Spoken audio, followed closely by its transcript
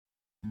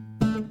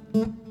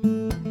From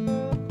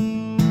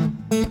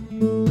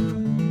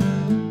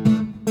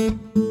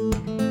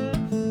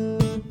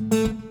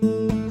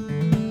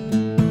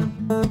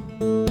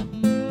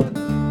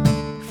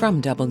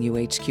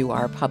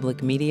WHQR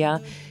Public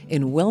Media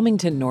in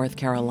Wilmington, North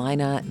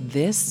Carolina,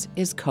 this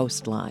is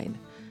CoastLine.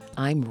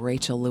 I'm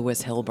Rachel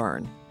Lewis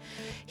Hilburn.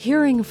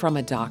 Hearing from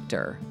a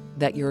doctor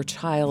that your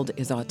child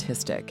is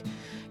autistic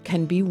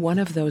can be one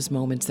of those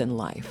moments in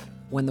life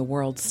when the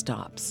world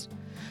stops.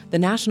 The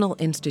National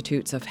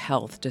Institutes of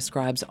Health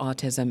describes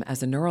autism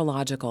as a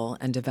neurological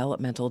and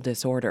developmental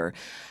disorder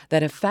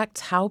that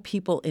affects how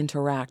people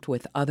interact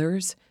with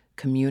others,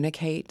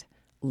 communicate,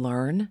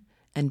 learn,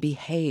 and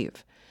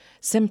behave.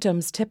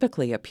 Symptoms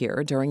typically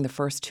appear during the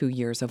first 2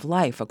 years of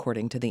life,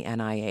 according to the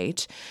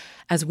NIH.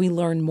 As we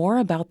learn more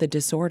about the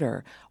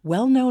disorder,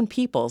 well-known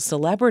people,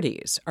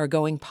 celebrities, are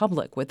going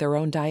public with their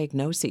own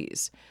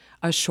diagnoses.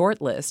 A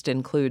short list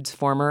includes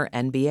former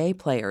NBA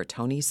player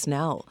Tony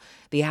Snell,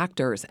 the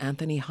actors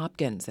Anthony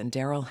Hopkins and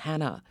Daryl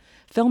Hannah,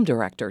 film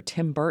director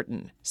Tim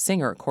Burton,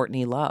 singer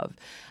Courtney Love,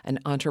 and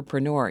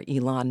entrepreneur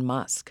Elon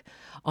Musk.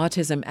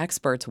 Autism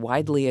experts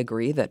widely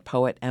agree that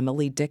poet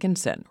Emily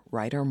Dickinson,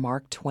 writer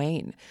Mark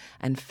Twain,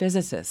 and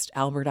physicist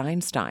Albert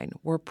Einstein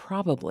were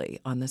probably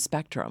on the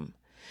spectrum.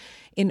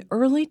 In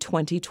early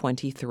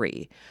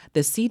 2023,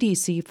 the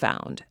CDC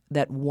found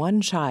that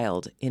one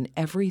child in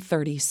every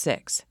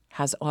 36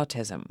 has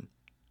autism.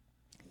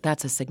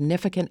 That's a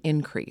significant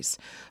increase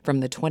from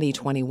the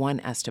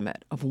 2021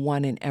 estimate of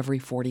 1 in every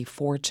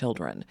 44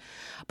 children.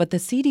 But the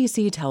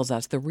CDC tells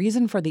us the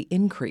reason for the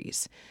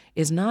increase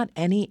is not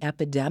any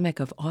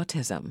epidemic of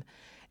autism.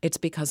 It's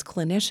because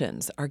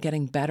clinicians are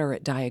getting better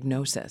at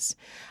diagnosis,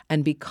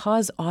 and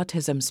because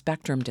autism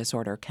spectrum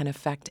disorder can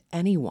affect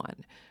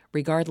anyone,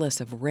 regardless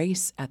of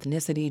race,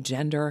 ethnicity,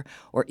 gender,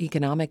 or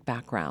economic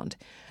background.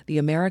 The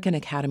American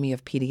Academy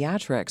of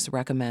Pediatrics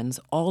recommends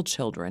all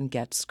children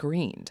get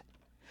screened.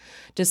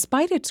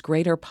 Despite its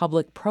greater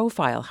public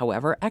profile,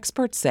 however,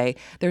 experts say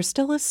there's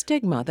still a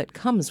stigma that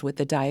comes with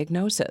the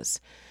diagnosis,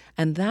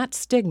 and that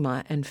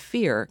stigma and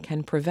fear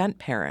can prevent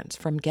parents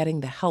from getting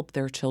the help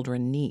their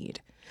children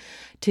need.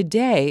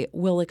 Today,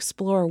 we'll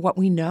explore what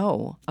we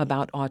know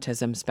about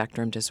autism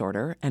spectrum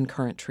disorder and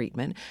current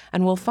treatment,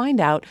 and we'll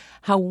find out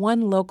how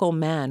one local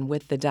man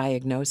with the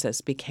diagnosis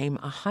became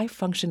a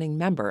high-functioning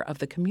member of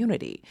the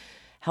community,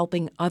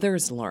 helping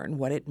others learn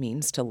what it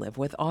means to live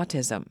with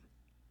autism.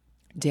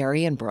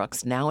 Darien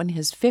Brooks, now in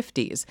his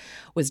 50s,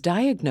 was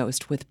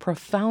diagnosed with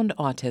profound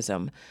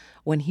autism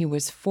when he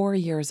was 4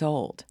 years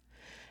old.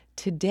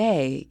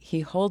 Today, he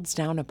holds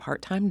down a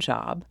part-time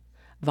job,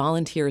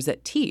 volunteers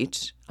at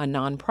Teach, a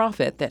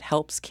nonprofit that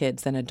helps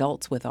kids and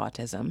adults with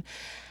autism.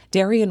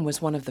 Darien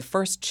was one of the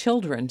first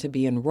children to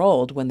be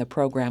enrolled when the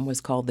program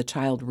was called the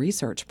Child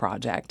Research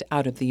Project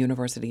out of the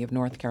University of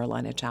North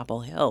Carolina,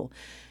 Chapel Hill,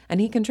 and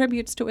he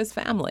contributes to his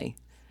family.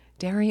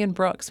 Darien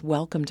Brooks,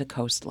 welcome to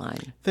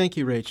CoastLine. Thank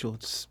you, Rachel.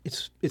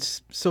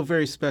 It's so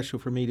very special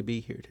for me to be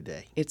here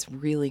today. It's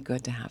really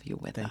good to have you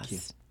with us. Thank you.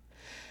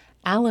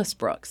 Alice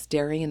Brooks,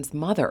 Darien's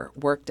mother,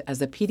 worked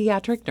as a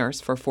pediatric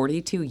nurse for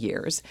 42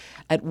 years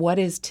at what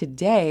is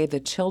today the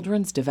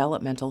Children's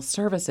Developmental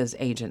Services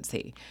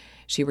Agency.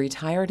 She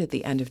retired at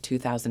the end of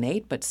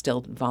 2008, but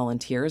still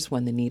volunteers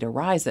when the need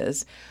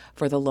arises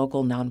for the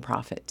local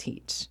nonprofit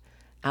Teach.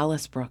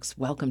 Alice Brooks,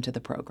 welcome to the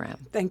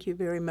program. Thank you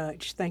very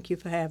much. Thank you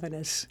for having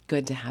us.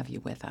 Good to have you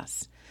with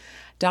us.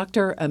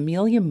 Dr.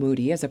 Amelia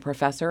Moody is a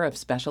professor of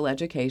special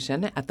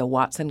education at the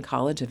Watson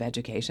College of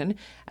Education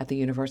at the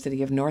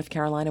University of North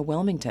Carolina,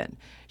 Wilmington.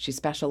 She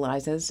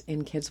specializes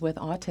in kids with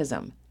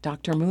autism.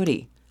 Dr.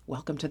 Moody,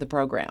 welcome to the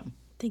program.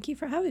 Thank you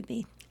for having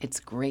me.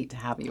 It's great to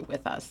have you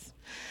with us.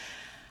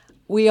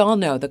 We all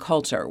know the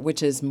culture,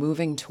 which is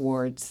moving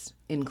towards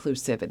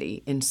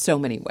inclusivity in so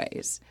many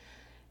ways,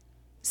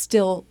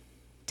 still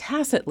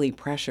tacitly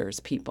pressures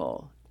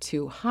people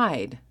to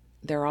hide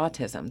their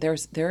autism.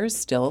 There's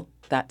still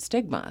that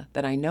stigma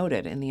that I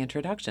noted in the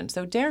introduction.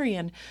 So,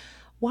 Darien,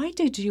 why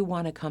did you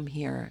want to come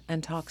here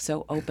and talk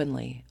so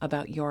openly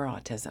about your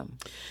autism?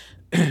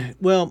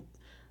 Well,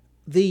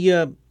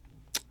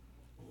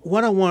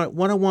 what I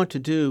want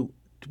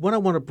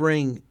to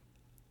bring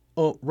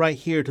right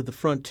here to the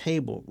front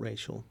table,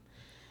 Rachel,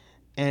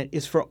 and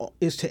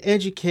is to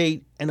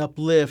educate and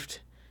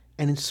uplift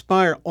and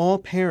inspire all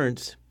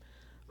parents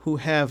who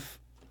have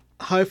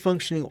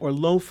high-functioning or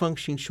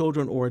low-functioning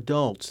children or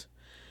adults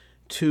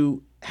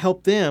to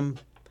help them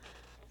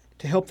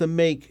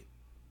make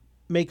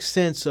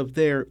sense of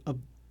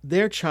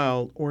their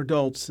child or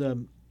adult's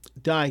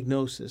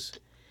diagnosis,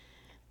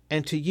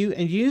 and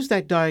use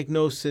that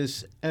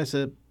diagnosis as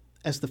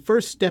the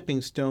first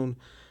stepping stone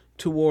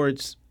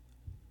towards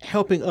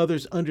helping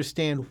others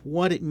understand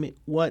what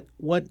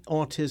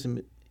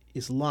autism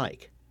is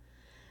like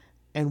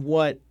and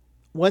what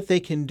they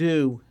can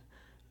do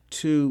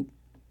to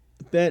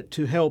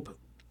help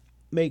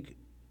make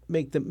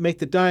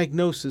the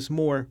diagnosis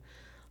more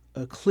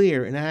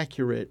clear and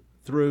accurate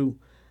through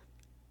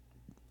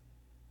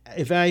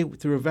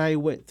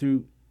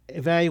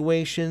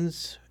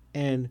evaluations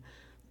and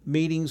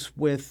meetings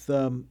with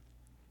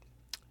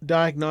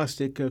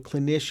diagnostic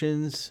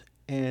clinicians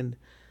and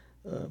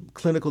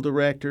clinical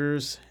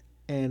directors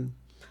and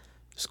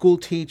school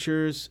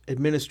teachers,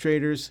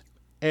 administrators,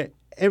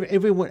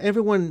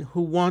 everyone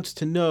who wants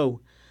to know,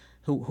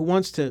 who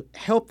wants to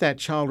help that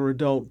child or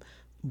adult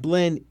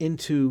blend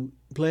into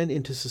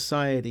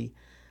society,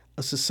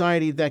 a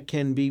society that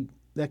can be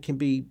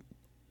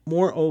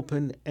more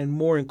open and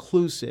more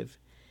inclusive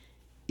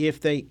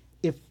if they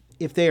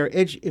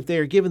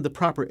are given the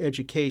proper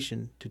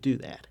education to do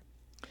that.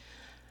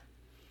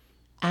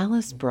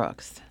 Alice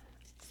Brooks,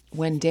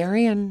 when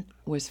Darien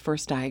was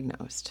first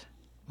diagnosed,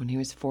 when he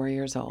was 4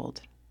 years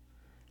old,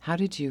 how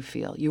did you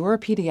feel? You were a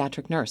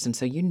pediatric nurse, and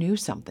so you knew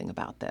something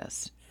about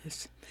this.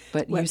 Yes.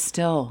 But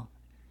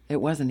it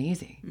wasn't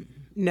easy.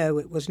 No,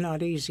 it was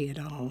not easy at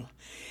all.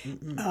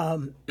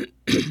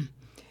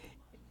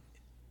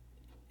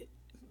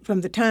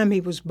 From the time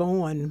he was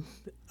born,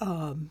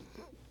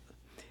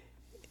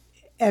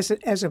 as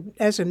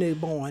a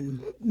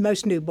newborn,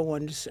 most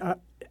newborns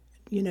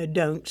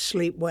don't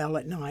sleep well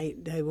at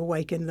night. They will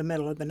wake in the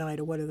middle of the night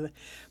or whatever.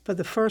 For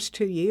the first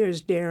 2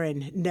 years,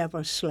 Darren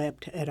never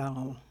slept at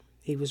all.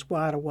 He was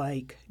wide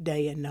awake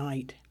day and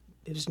night.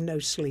 There was no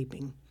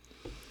sleeping.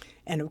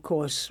 And, of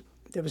course,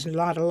 there was a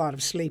lot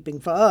of sleeping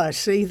for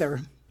us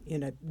either,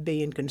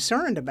 being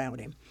concerned about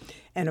him.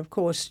 And, of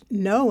course,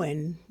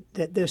 knowing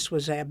that this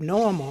was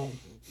abnormal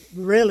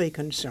really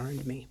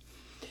concerned me.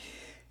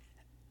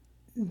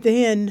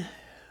 Then,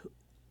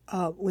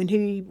 when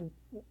he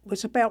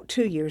was about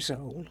 2 years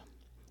old,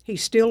 he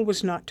still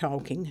was not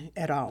talking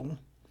at all,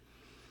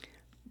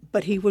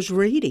 but he was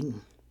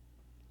reading,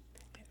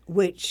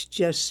 which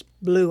just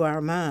blew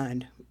our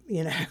mind,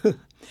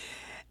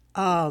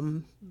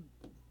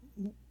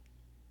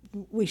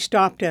 We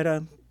stopped at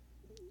a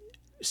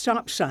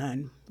stop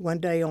sign one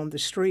day on the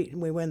street,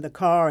 and we were in the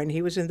car, and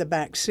he was in the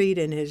back seat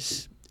in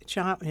his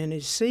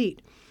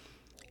seat,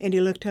 and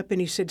he looked up and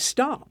he said,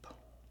 "Stop."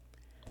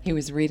 He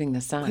was reading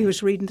the sign. He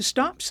was reading the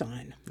stop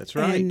sign. That's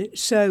right. And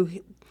so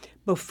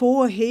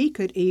before he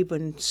could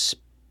even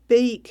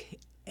speak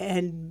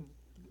and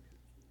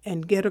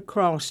get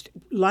across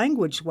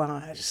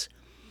language-wise,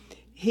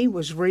 he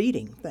was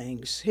reading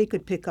things. He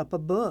could pick up a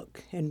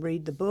book and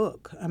read the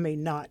book. I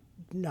mean, not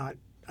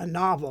a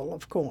novel,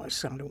 of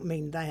course. I don't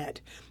mean that,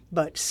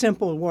 but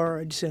simple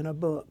words in a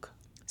book.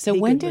 So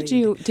when did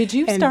you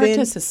start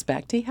to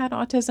suspect he had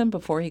autism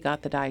before he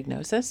got the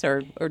diagnosis,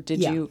 or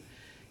did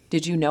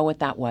you know what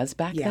that was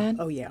back then?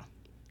 Oh yeah.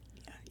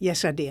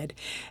 Yes, I did.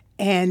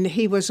 And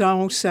he was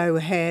also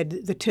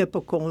had the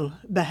typical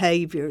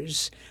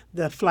behaviors,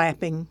 the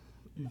flapping,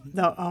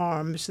 the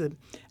arms.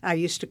 I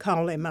used to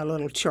call him a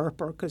little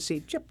chirper because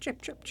he'd chirp,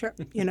 chirp, chirp, chirp,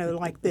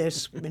 like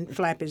this, and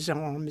flap his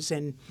arms,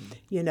 and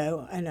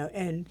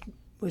and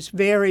was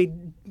very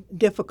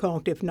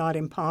difficult, if not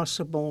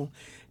impossible,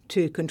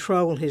 to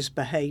control his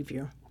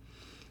behavior.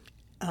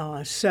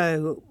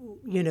 So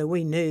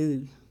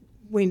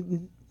we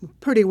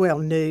pretty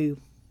well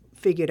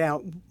figured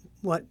out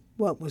what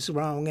was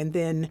wrong, and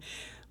then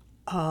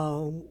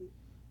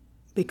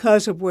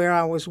because of where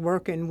I was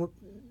working,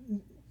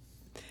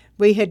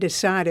 we had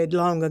decided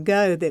long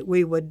ago that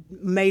we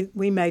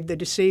made the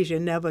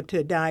decision never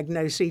to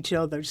diagnose each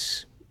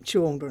other's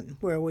children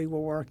where we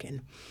were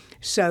working.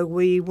 So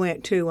we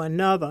went to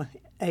another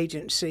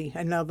agency,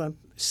 another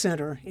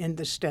center in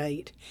the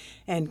state,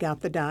 and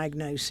got the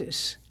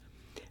diagnosis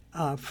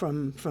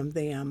from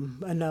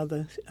them,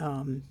 another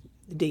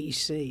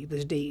DEC, it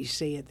was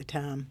DEC at the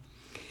time,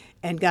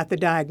 and got the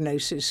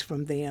diagnosis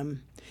from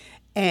them.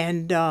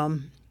 And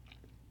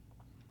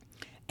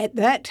at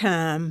that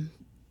time,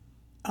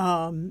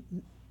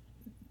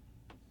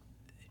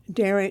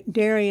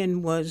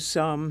 Darien was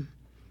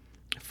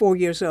 4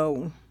 years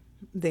old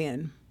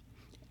then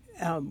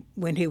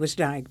when he was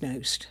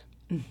diagnosed.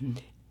 Mm-hmm.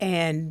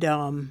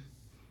 And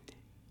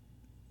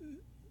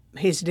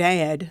his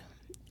dad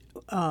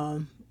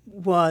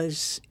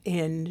was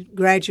in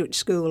graduate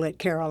school at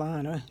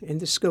Carolina in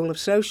the School of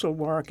Social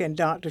Work, and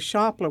Dr.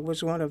 Shopler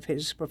was one of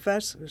his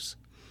professors.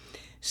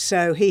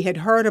 So he had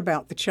heard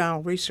about the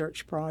Child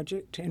Research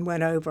Project and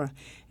went over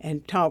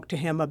and talked to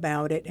him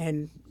about it,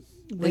 and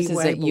we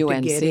were able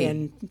to get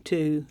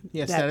into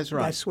yes, that is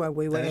right. That's where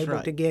we were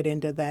able to get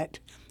into that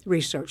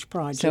research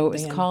project. So it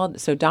was called.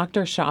 So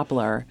Dr.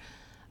 Shopler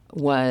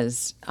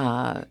was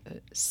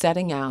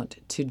setting out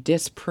to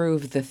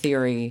disprove the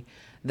theory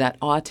that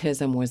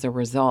autism was a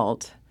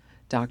result,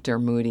 Dr.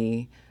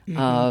 Moody,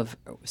 of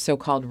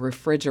so-called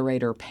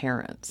refrigerator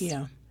parents.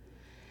 Yeah,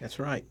 that's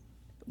right.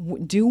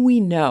 Do we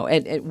know,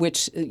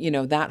 which,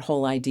 that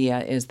whole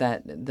idea is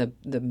that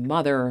the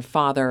mother or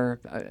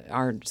father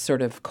are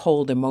sort of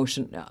cold,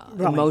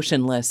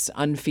 emotionless,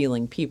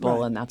 unfeeling people,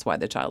 right. And that's why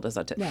the child is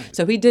autistic. Right.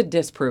 So he did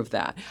disprove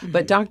that. Mm-hmm.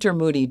 But Dr.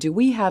 Moody, do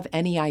we have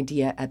any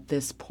idea at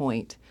this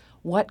point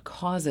what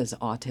causes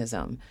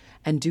autism?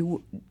 And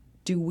do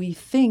we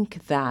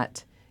think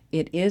that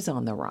it is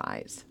on the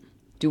rise?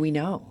 Do we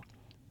know?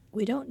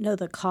 We don't know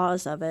the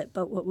cause of it,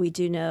 but what we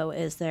do know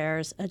is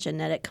there's a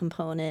genetic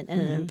component and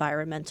an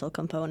environmental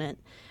component.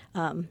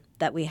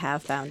 that we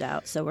have found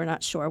out. So we're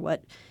not sure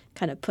what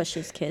kind of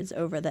pushes kids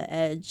over the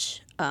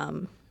edge,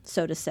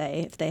 so to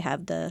say, if they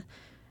have the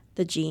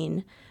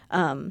gene.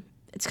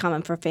 It's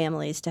common for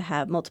families to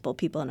have multiple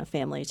people in a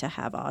family to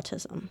have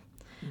autism.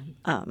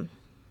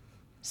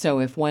 So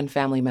if one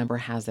family member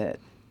has it,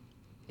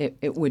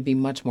 it would be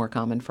much more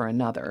common for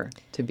another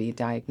to be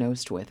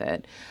diagnosed with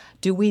it.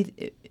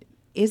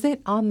 Is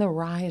it on the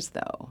rise,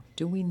 though?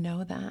 Do we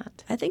know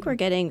that? I think we're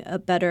getting a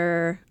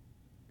better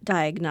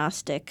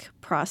diagnostic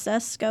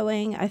process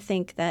going. I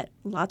think that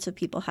lots of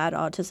people had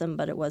autism,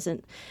 but it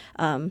wasn't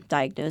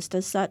diagnosed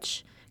as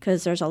such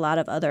because there's a lot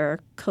of other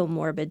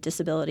comorbid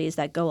disabilities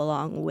that go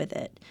along with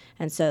it.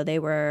 And so they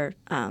were,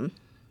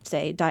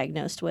 say,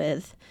 diagnosed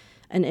with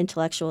an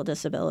intellectual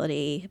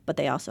disability, but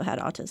they also had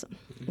autism.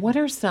 What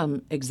are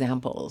some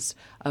examples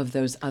of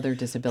those other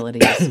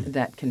disabilities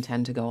that can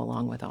tend to go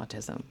along with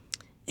autism?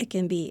 It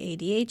can be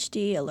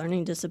ADHD, a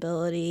learning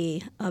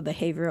disability, a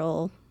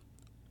behavioral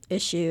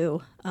issue,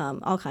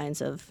 all kinds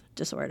of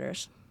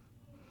disorders.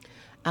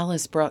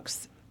 Alice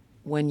Brooks,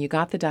 when you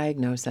got the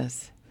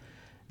diagnosis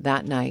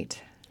that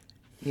night,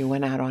 you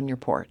went out on your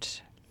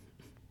porch.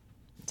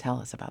 Tell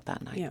us about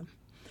that night. Yeah.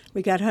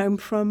 We got home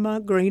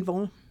from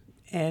Greenville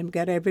and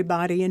got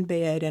everybody in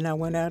bed, and I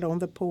went out on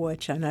the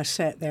porch, and I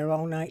sat there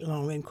all night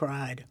long and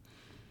cried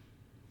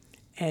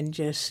and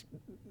just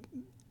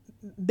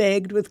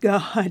begged with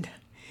God,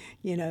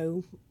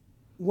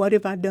 what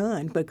have I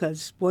done?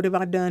 Because what have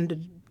I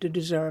done to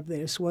deserve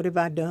this? What have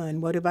I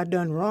done? What have I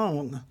done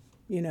wrong?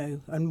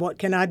 And what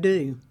can I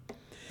do?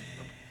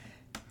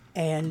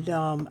 And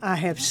I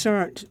have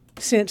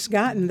since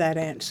gotten that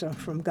answer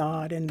from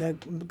God,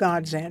 and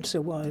God's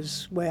answer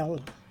was, well,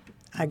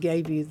 I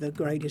gave you the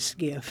greatest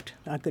gift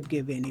I could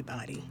give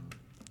anybody.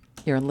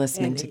 You're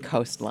listening to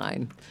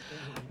CoastLine.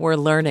 We're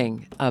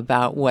learning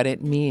about what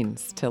it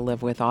means to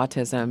live with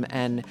autism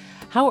and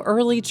how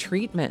early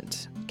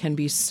treatment can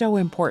be so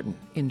important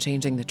in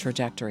changing the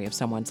trajectory of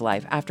someone's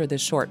life. After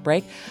this short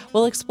break,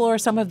 we'll explore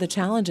some of the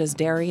challenges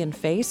Darien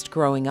faced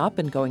growing up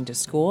and going to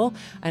school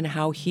and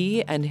how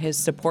he and his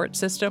support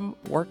system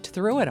worked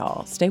through it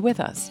all. Stay with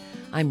us.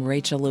 I'm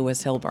Rachel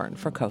Lewis Hilburn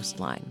for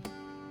CoastLine.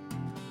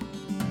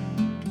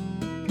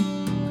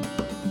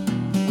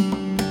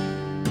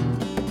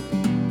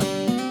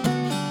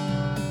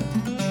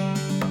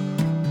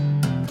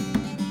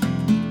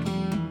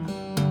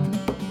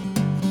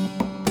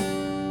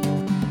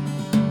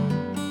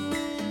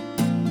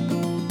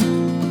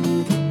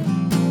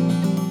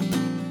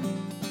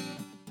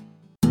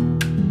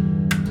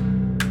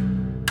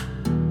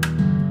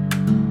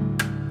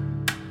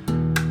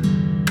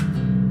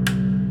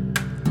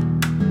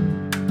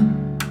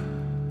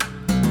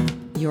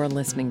 You're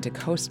listening to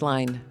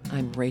CoastLine.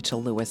 I'm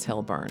Rachel Lewis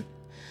Hilburn.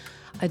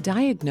 A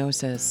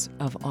diagnosis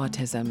of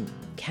autism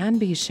can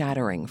be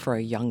shattering for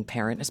a young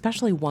parent,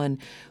 especially one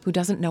who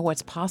doesn't know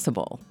what's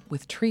possible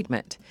with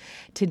treatment.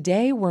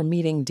 Today, we're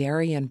meeting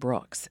Darien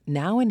Brooks.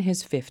 Now in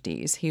his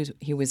 50s,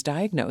 he was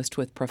diagnosed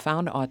with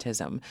profound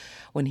autism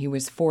when he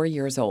was 4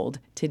 years old.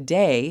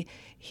 Today,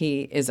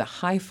 he is a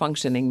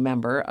high-functioning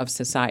member of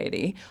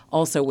society.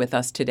 Also with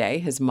us today,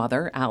 his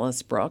mother,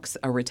 Alice Brooks,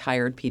 a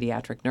retired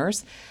pediatric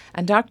nurse,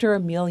 and Dr.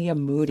 Amelia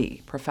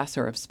Moody,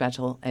 professor of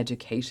special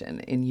education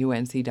in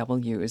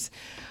UNCW's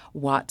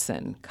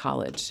Watson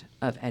College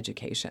of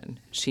Education.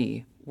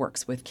 She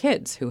works with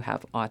kids who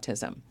have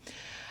autism.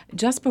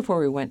 Just before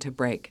we went to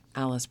break,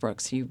 Alice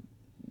Brooks, you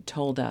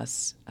told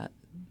us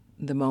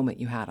the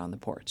moment you had on the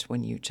porch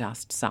when you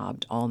just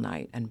sobbed all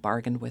night and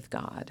bargained with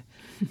God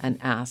and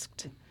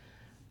asked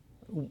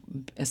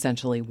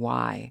essentially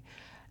why.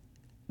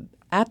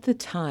 At the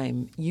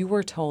time, you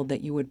were told that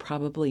you would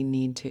probably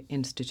need to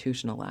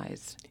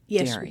institutionalize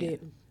Yes, Darien. we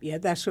did. Yeah,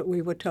 that's what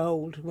we were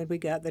told when we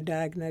got the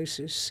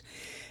diagnosis.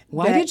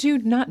 Why did you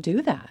not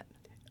do that?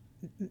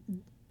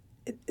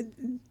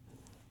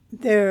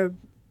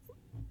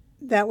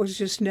 That was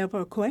just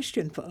never a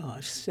question for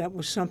us. That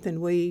was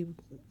something we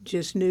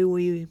just knew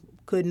we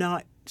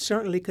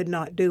certainly could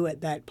not do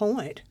at that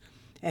point,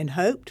 and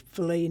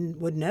hopefully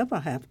would never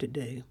have to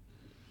do.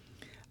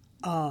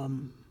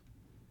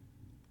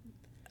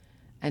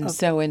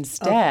 So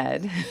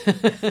instead,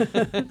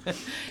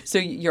 so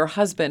your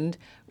husband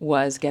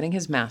was getting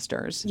his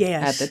master's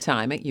Yes. at the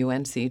time at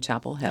UNC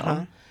Chapel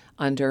Hill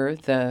under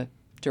the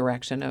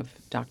direction of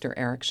Dr.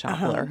 Eric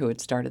Schoppler, who had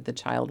started the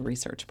Child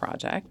Research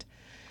Project.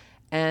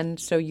 And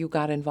so you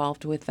got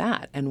involved with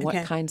that. And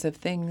what kinds of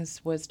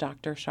things was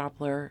Dr.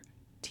 Schoppler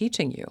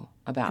teaching you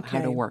about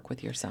how to work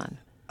with your son?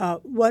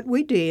 What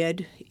we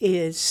did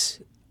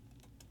is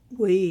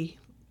we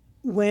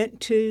went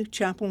to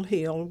Chapel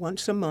Hill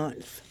once a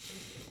month,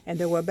 and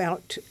there were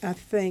about, I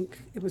think,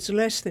 it was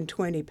less than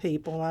 20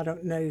 people, I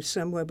don't know,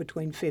 somewhere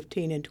between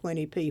 15 and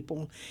 20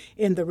 people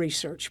in the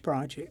research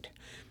project.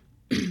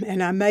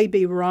 And I may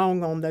be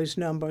wrong on those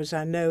numbers.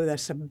 I know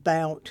that's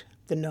about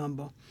the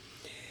number.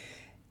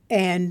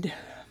 And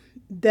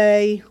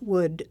they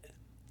would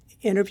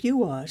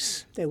interview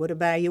us, they would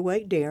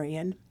evaluate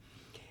Darien,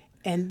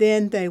 and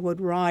then they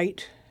would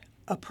write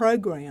a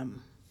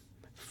program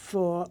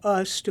for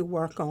us to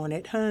work on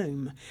at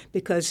home,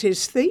 because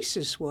his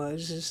thesis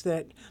is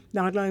that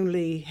not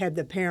only had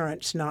the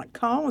parents not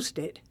caused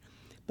it,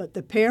 but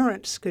the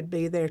parents could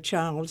be their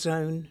child's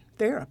own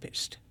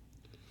therapist.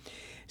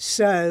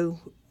 So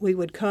we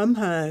would come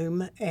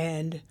home,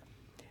 and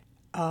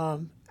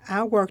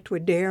I worked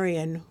with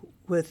Darien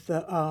with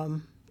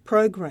the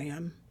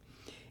program,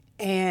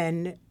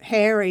 and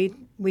Harry,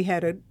 we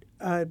had a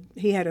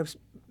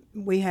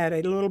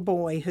little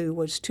boy who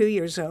was 2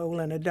 years old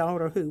and a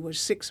daughter who was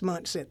 6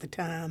 months at the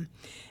time,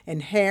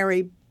 and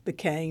Harry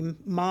became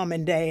mom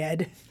and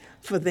dad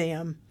for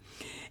them.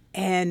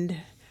 And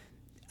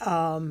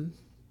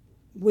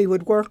we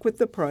would work with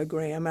the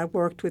program. I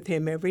worked with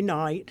him every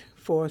night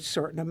for a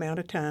certain amount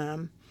of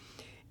time.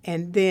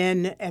 And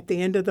then at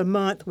the end of the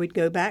month, we'd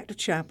go back to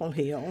Chapel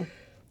Hill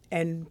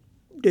and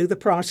do the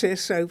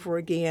process over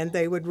again.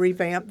 They would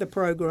revamp the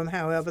program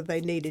however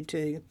they needed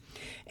to.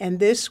 And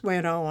this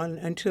went on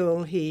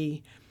until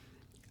he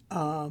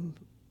got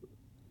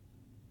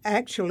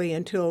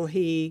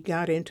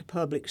into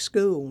public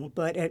school.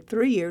 But at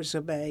 3 years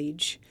of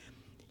age,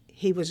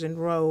 he was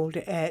enrolled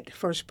at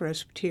First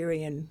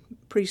Presbyterian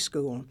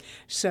preschool.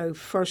 So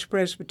First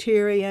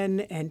Presbyterian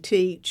and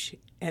Teach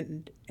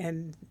and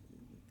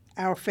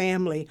our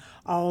family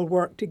all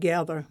worked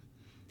together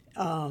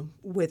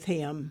with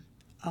him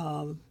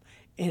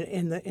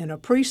in a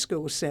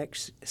preschool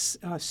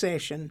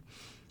session.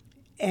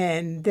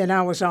 And then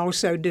I was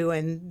also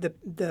doing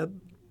the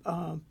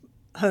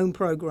home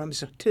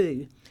programs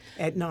too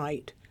at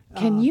night.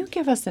 Can you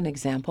give us an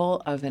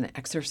example of an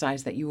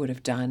exercise that you would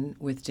have done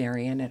with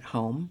Darien at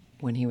home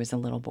when he was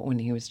when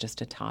he was just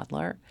a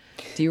toddler?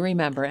 Do you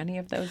remember any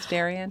of those,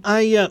 Darien?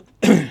 I'm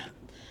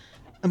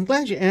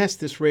glad you asked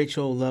this,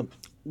 Rachel.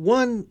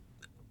 One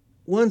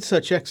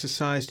such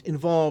exercise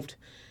involved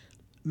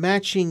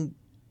matching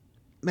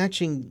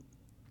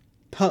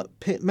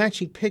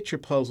picture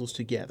puzzles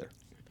together.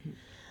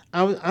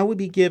 I would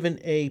be given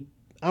a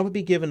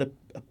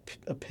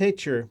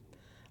picture.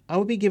 I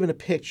would be given a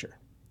picture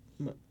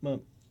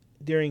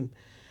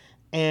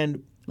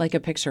and like a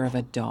picture of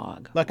a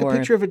dog, a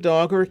picture of a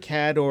dog or a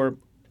cat or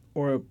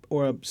a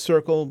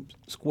circle,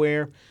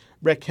 square,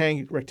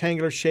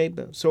 rectangular shape,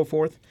 so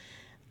forth.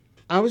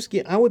 I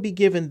would be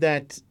given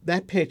that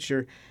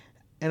picture,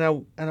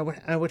 and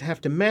I would have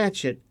to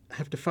match it. I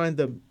have to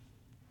find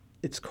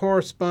its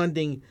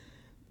corresponding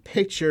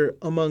picture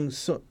among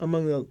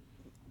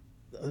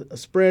a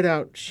spread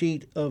out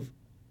sheet of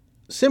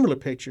similar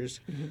pictures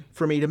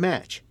for me to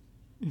match.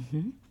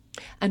 Mm-hmm.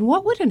 And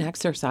what would an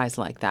exercise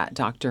like that,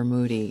 Dr.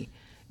 Moody,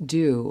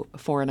 do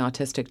for an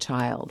autistic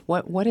child?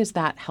 What is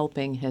that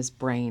helping his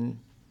brain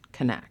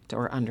connect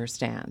or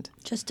understand?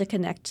 Just to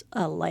connect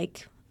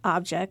like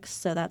objects.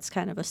 So that's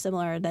kind of a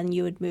similar, then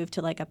you would move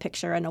to like a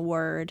picture and a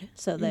word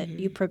so that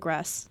you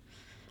progress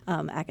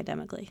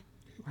academically.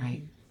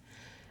 Right.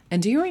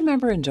 And do you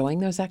remember enjoying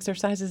those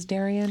exercises,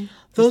 Darien?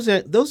 Those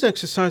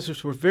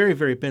exercises were very,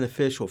 very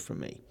beneficial for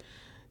me.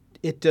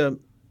 It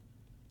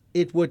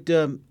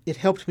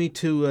helped me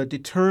to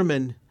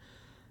determine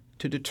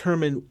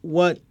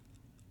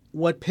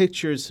what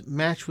pictures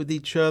match with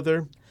each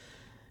other,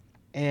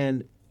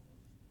 and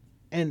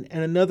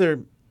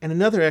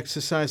another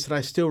exercise that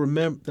I still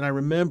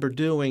remember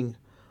doing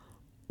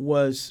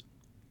was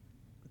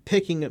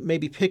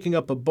picking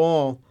up a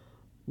ball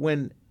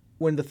when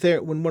one of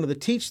the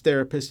teach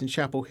therapists in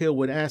Chapel Hill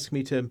would ask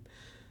me to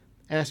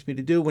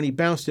do when he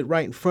bounced it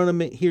right in front of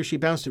me. He or she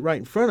bounced it right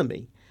in front of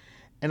me,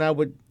 and I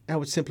would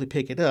simply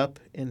pick it up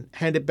and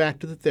hand it back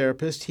to the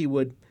therapist. He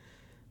would,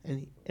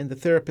 and the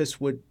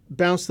therapist would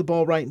bounce the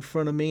ball right in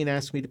front of me and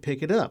ask me to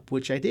pick it up,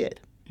 which I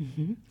did.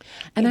 Mm-hmm.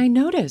 And I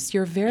notice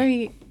you're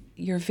very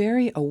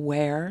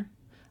aware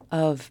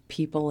of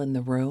people in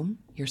the room.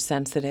 You're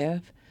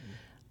sensitive.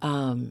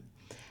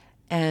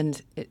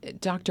 And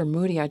Dr.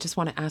 Moody, I just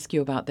want to ask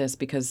you about this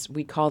because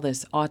we call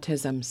this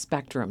autism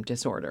spectrum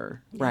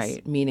disorder, yes.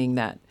 Right? Meaning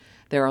that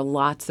there are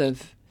lots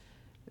of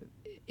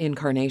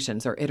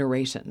incarnations or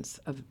iterations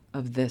of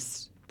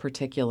this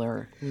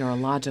particular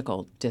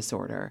neurological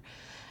disorder.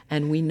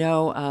 And we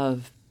know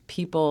of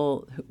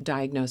people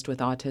diagnosed with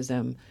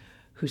autism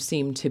who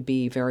seem to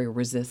be very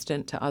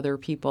resistant to other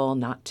people,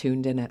 not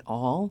tuned in at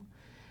all.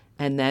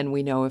 And then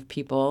we know of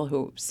people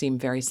who seem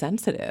very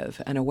sensitive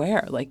and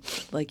aware,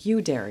 like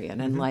you, Darien,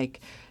 and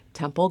like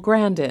Temple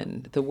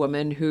Grandin, the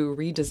woman who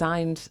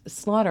redesigned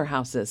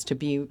slaughterhouses to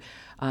be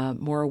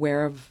more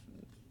aware of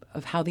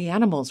how the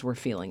animals were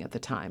feeling at the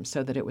time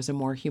so that it was a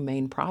more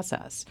humane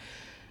process.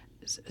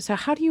 So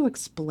how do you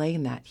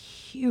explain that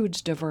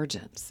huge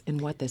divergence in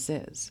what this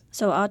is?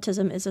 So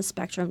autism is a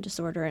spectrum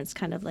disorder. It's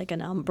kind of like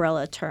an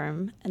umbrella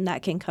term, and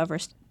that can cover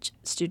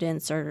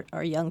students or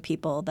young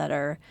people that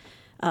are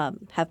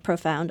have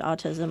profound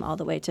autism all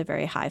the way to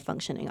very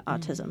high-functioning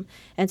autism.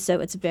 And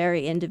so it's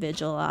very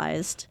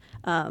individualized,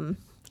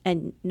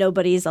 and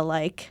nobody's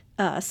alike.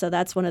 So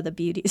that's one of the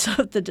beauties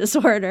of the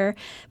disorder.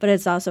 But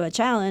it's also a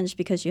challenge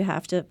because you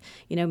have to,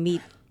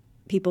 meet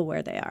people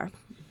where they are.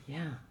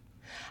 Yeah.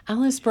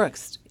 Alice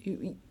Brooks,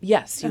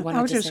 yes, you wanted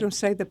I was to just say. going to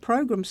say the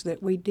programs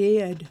that we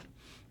did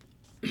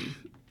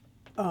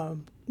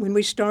when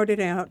we started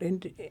out,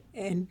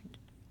 and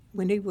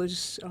when he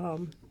was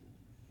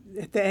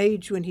at the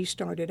age when he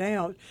started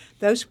out,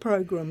 those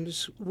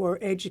programs were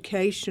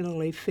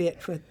educationally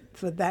fit for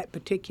that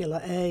particular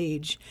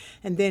age.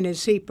 And then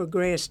as he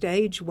progressed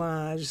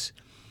age-wise,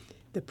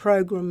 the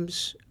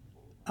programs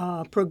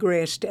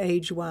progressed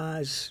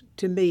age-wise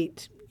to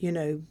meet,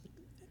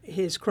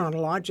 his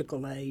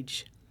chronological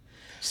age.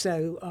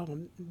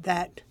 So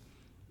that,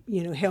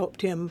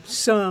 helped him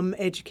some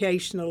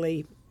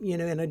educationally, in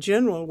a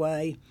general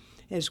way,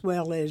 as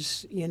well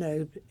as,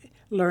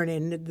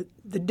 learning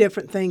the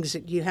different things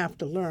that you have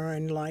to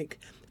learn, like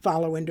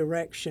following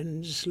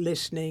directions,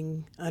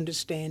 listening,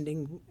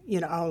 understanding,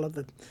 all of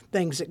the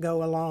things that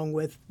go along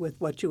with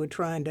what you were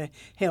trying to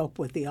help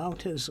with the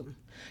autism.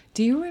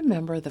 Do you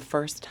remember the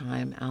first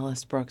time,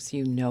 Alice Brooks,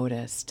 you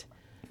noticed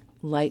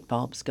light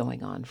bulbs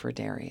going on for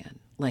Darien?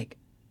 Like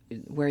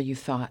where you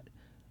thought,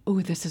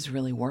 oh, this is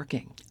really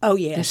working. Oh,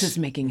 yes. This is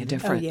making a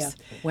difference. Oh, yeah.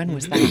 When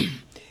was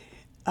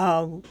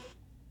that?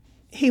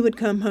 He would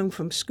come home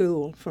from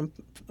school, from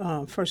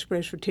First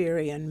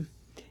Presbyterian,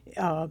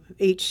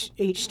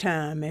 each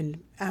time,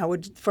 and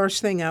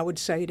first thing I would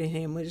say to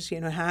him was,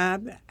 hi,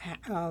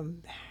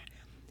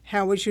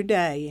 how was your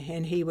day?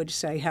 And he would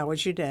say, how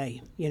was your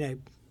day?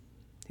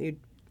 He'd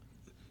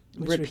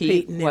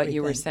Repeat what everything.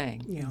 you were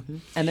saying. Yeah. Mm-hmm.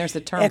 And there's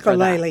a term for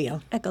that.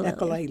 Echolalia.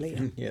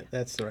 Echolalia. Yeah,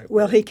 that's the right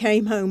Well, word. he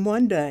came home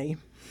one day,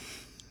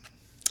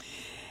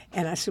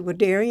 and I said, well,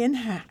 Darien,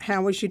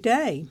 how was your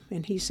day?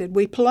 And he said,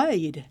 we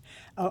played.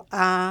 Oh,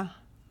 I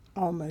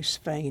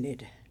almost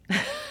fainted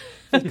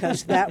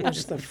because that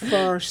was the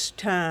first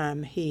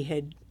time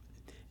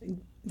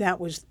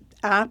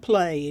I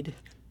played.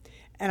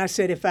 And I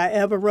said, if I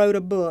ever wrote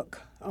a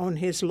book on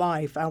his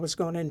life, I was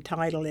going to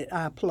entitle it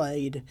I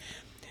Played,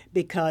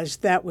 because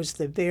that was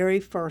the very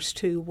first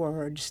two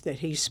words that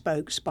he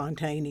spoke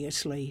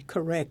spontaneously,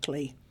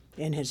 correctly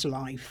in his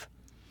life.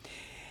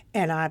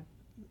 And I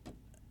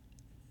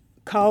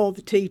called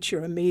the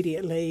teacher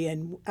immediately,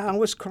 and I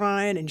was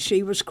crying and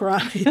she was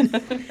crying.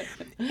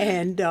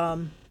 And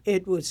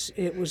it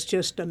was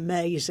just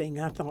amazing.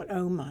 I thought,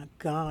 oh my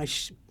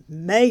gosh,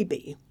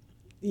 maybe,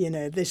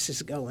 this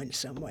is going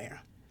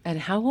somewhere. And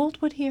how old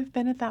would he have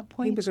been at that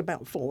point? He was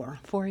about 4.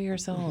 4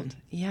 years old.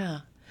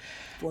 Yeah.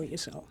 4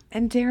 years old.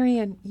 And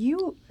Darien,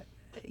 you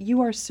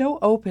are so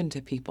open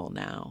to people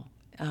now,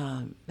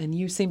 and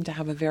you seem to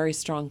have a very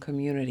strong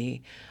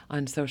community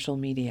on social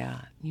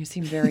media. You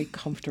seem very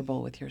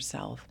comfortable with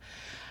yourself.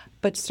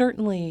 But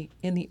certainly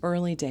in the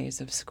early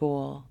days of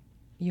school,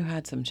 you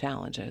had some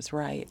challenges,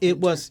 right? It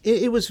was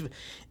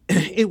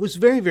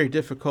very, very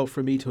difficult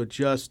for me to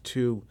adjust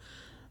to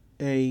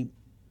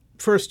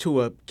first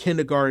to a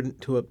kindergarten,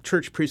 to a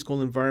church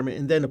preschool environment,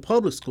 and then a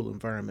public school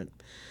environment.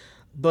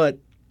 But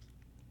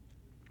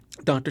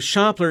Dr.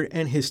 Shopler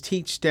and his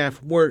teach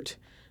staff worked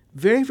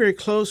very, very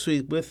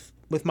closely with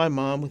my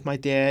mom, with my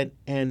dad,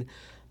 and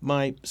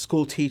my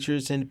school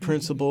teachers and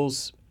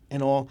principals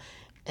and all.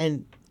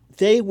 And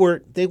they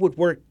would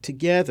work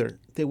together.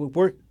 They would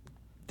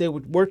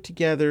work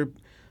together,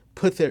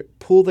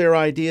 pull their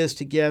ideas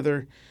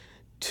together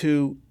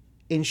to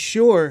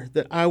ensure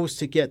that I was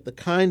to get the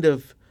kind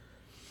of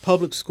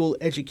public school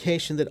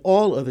education that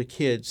all other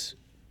kids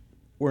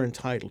were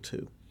entitled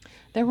to.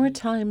 There were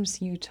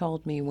times you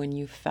told me when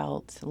you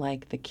felt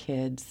like the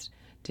kids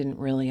didn't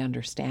really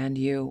understand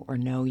you or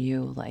know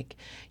you, like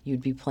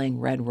you'd be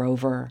playing Red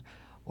Rover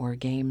or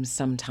games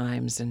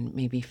sometimes and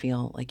maybe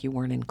feel like you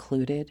weren't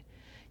included.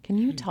 Can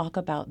you talk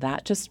about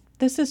that?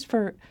 This is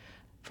for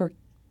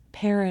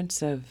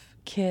parents of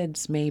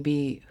kids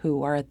maybe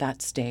who are at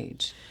that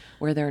stage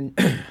where they're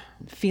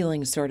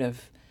feeling sort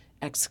of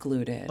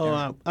excluded.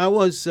 Oh, I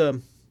was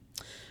left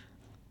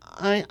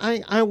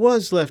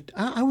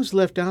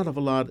out of a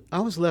lot. I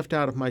was left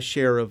out of my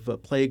share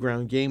of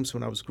playground games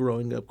when I was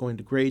growing up, going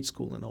to grade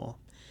school and all.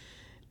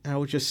 And I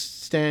would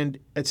just stand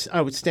a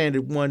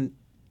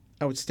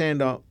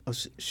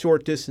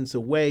short distance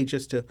away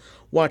just to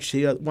watch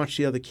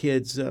the other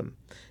kids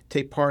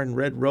take part in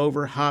Red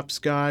Rover,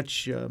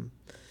 hopscotch,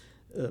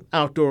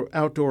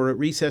 outdoor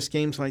recess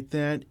games like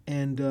that.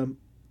 And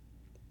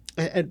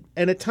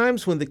at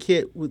times when the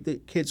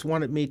kids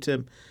wanted me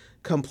to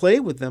come play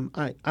with them,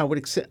 I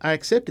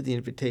accepted the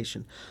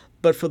invitation.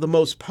 But for the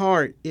most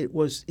part, it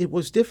was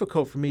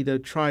difficult for me to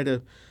try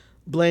to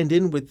blend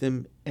in with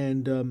them,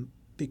 and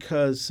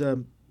because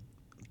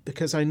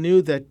I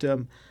knew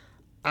that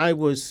I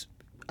was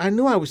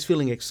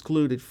feeling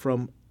excluded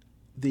from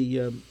all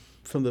the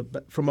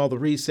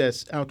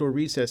outdoor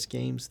recess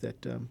games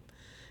that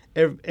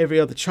every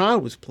other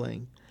child was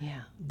playing.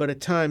 Yeah. But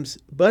at times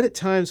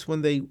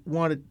when they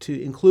wanted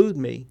to include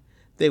me,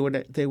 they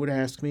would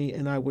ask me,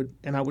 and I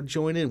would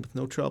join in with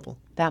no trouble.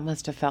 That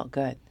must have felt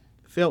good.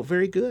 Felt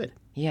very good.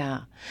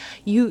 Yeah.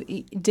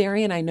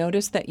 Darien, I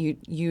noticed that you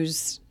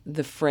use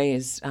the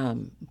phrase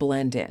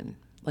blend in,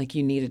 like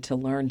you needed to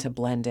learn to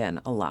blend in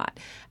a lot.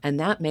 And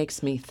that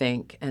makes me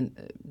think,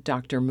 and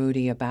Dr.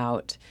 Moody,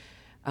 about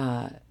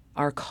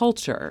our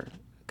culture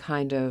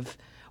kind of,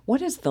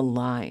 what is the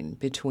line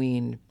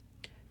between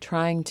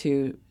trying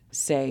to,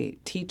 say,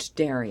 teach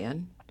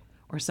Darien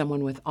or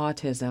someone with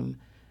autism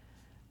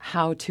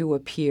how to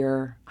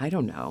appear, I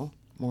don't know,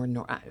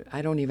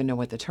 I don't even know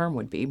what the term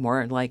would be,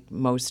 more like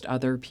most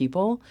other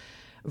people,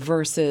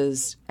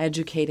 versus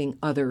educating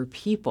other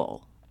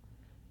people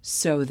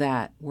so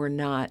that we're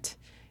not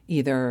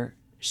either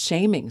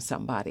shaming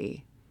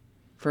somebody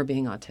for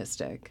being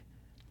autistic.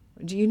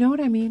 Do you know what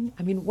I mean?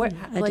 I mean,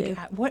 I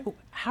do.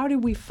 how do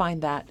we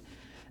find that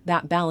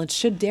balance?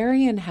 Should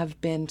Darien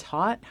have been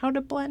taught how to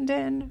blend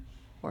in?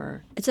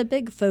 Or It's a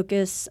big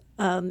focus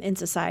in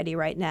society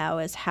right now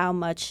is how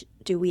much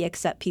do we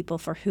accept people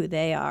for who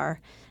they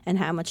are and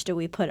how much do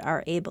we put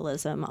our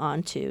ableism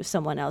onto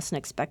someone else and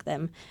expect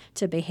them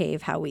to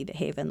behave how we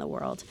behave in the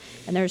world.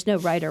 And there's no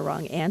right or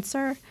wrong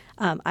answer.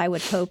 I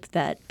would hope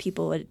that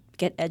people would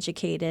get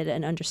educated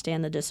and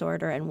understand the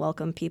disorder and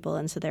welcome people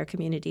into their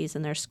communities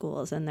and their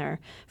schools and their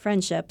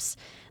friendships.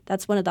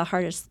 That's one of the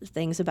hardest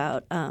things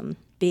about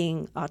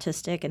being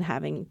autistic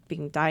and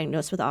being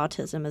diagnosed with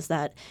autism is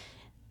that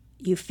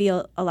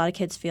a lot of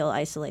kids feel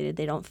isolated.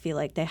 They don't feel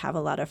like they have a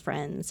lot of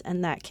friends,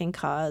 and that can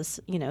cause,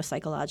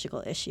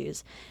 psychological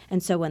issues.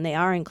 And so when they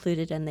are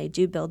included and they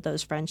do build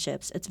those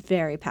friendships, it's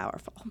very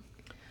powerful.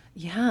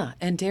 yeah,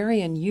 and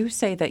Darien, you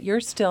say that you're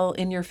still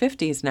in your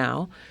 50s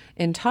now,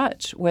 in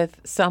touch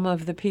with some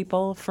of the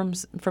people from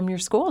your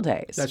school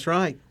days. That's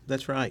right.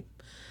 That's right.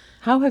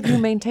 How have you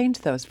maintained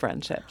those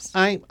friendships?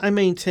 I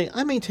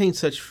maintain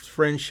such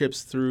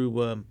friendships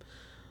through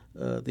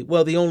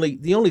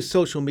the only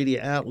social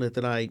media outlet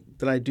that I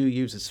do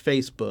use is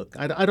Facebook.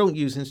 I don't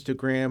use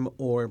Instagram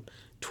or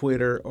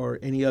Twitter or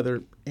any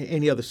other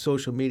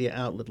social media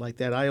outlet like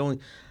that.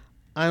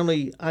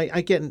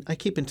 I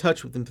keep in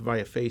touch with them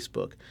via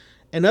Facebook,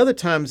 and other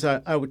times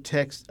I would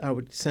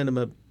send them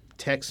a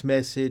text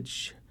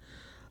message,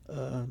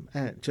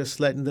 just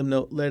letting them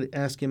know,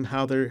 ask them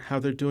how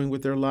they're doing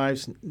with their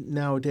lives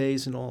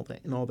nowadays and all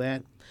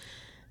that,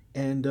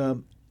 and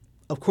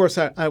of course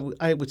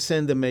I would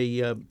send them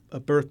a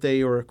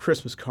birthday or a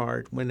Christmas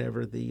card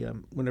whenever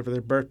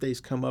their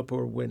birthdays come up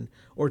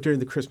or during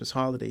the Christmas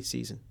holiday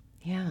season.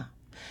 Yeah.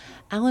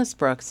 Alice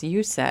Brooks,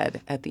 you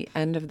said at the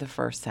end of the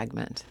first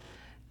segment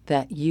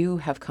that you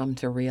have come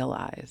to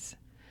realize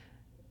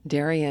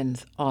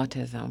Darien's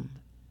autism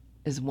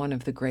is one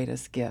of the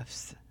greatest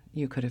gifts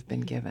you could have been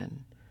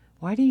given.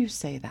 Why do you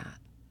say that?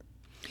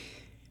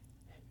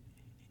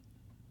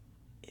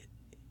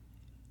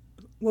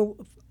 Well,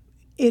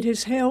 it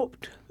has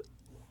helped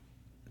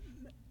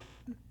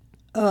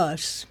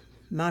us,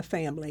 my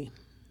family,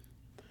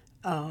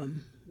 my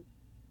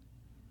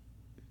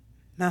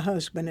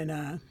husband and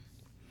I,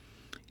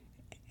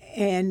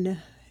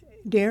 and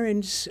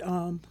Darien's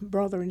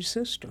brother and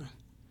sister.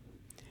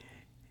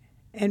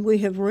 And we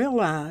have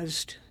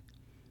realized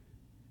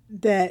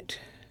that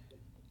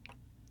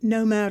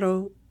no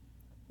matter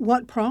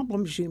what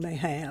problems you may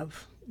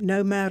have,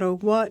 no matter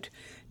what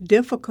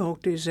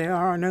difficulties there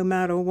are, no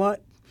matter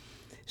what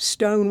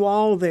stone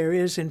wall there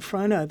is in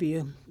front of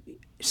you,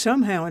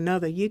 somehow or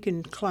another you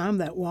can climb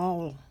that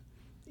wall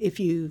if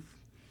you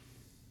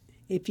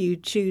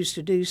choose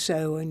to do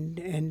so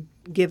and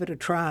give it a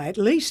try, at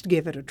least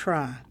give it a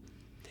try.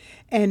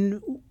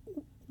 And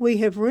we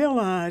have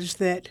realized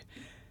that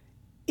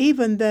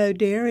even though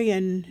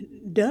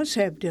Darien does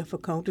have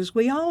difficulties,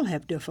 we all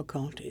have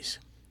difficulties.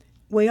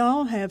 We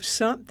all have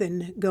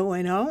something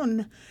going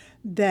on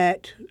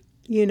that,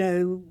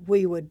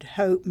 we would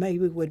hope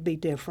maybe would be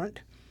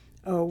different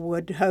or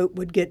would hope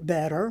would get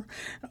better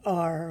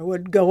or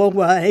would go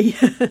away.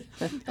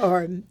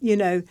 Or,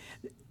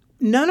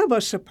 none of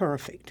us are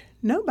perfect.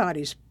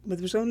 But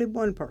there's only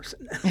one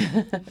person.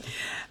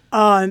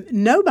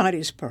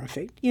 Nobody's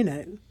perfect,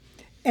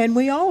 And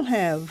we all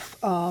have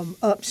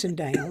ups and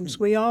downs.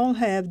 We all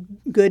have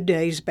good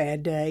days,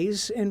 bad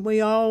days, and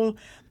we all,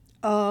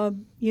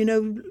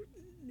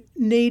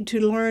 need to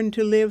learn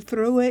to live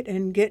through it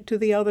and get to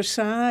the other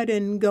side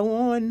and go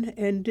on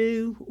and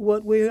do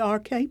what we are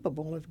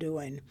capable of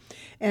doing.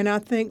 And I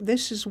think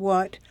this is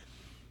what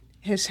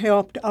has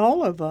helped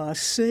all of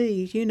us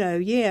see,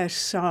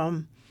 yes, there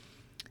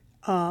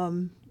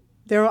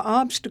are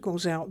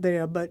obstacles out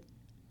there, but,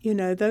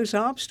 those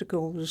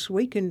obstacles,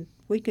 we can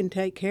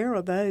take care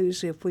of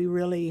those if we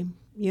really,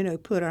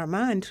 put our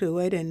mind to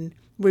it and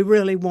we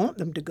really want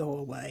them to go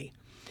away.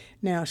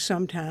 Now,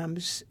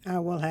 sometimes I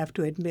will have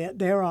to admit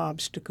there are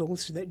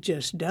obstacles that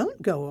just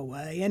don't go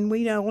away, and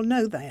we all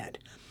know that.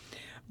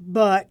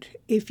 But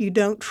if you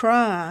don't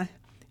try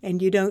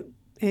and you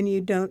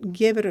don't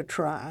give it a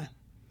try,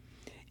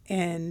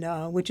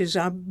 and which is,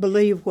 I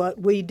believe,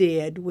 what we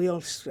did. We're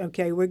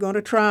going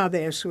to try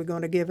this. We're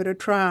going to give it a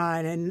try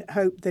and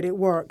hope that it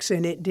works,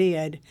 and it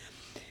did.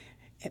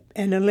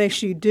 And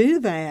unless you do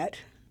that,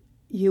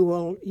 you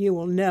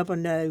will never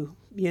know,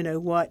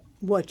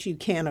 what you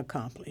can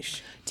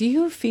accomplish. Do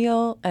you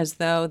feel as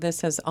though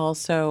this has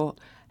also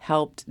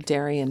helped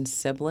Darien's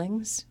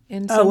siblings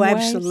in some ways? Oh,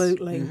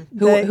 absolutely.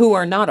 Mm-hmm. Who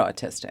are not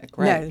autistic,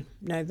 right?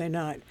 No, they're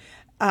not.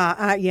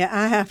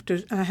 I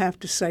have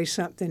to say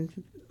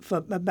something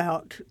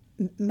about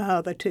my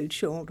other two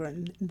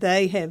children.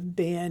 They have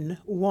been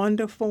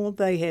wonderful.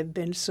 They have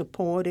been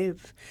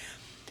supportive.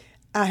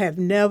 I have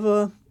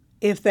never,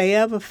 if they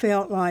ever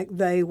felt like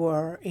they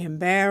were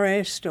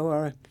embarrassed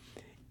or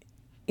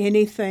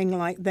anything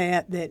like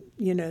that,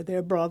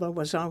 their brother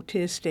was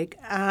autistic,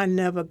 I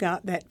never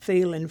got that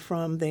feeling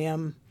from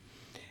them.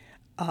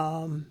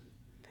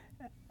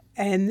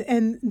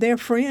 And their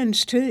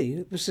friends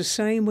too. It was the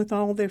same with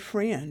all their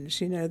friends.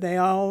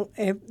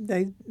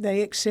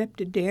 They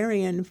accepted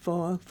Darien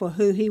for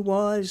who he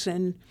was,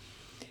 and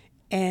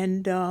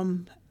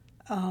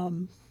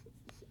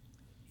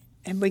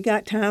we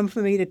got time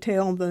for me to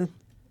tell the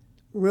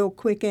real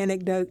quick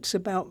anecdotes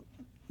about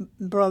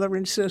brother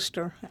and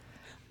sister.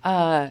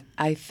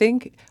 I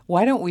think,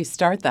 why don't we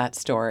start that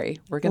story?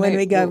 When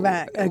we go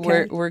back.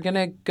 Okay. We're going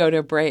to go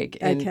to break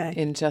Okay.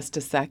 in just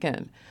a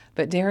second.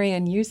 But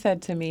Darien, you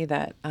said to me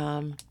that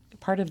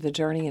part of the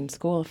journey in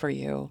school for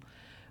you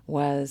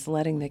was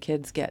letting the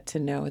kids get to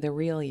know the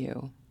real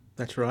you.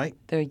 That's right.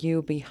 The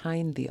you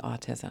behind the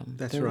autism.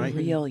 That's the right. The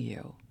real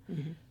you.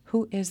 Mm-hmm.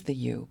 Who is the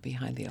you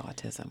behind the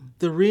autism?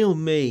 The real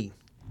me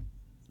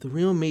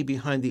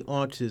behind the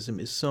autism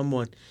is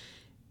someone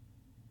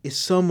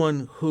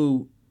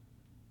who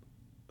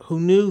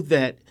knew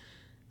that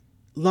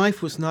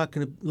life was not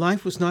going to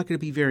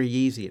be very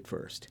easy at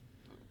first.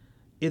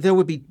 There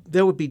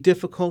would be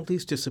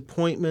difficulties,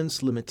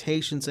 disappointments,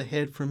 limitations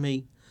ahead for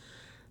me.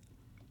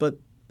 But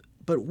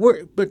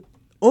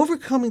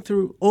overcoming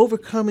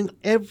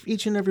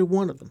each and every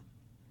one of them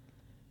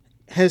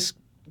has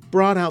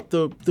brought out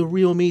the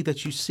real me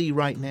that you see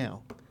right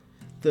now.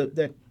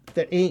 That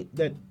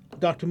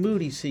Dr.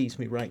 Moody sees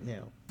me right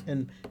now,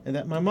 and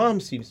that my mom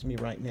sees me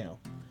right now.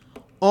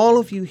 All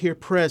of you here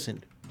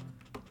present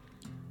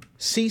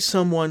see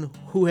someone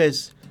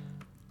who's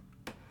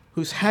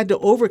had to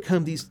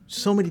overcome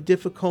so many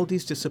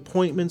difficulties,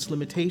 disappointments,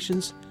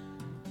 limitations,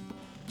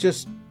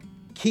 just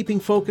keeping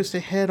focused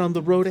ahead on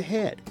the road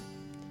ahead.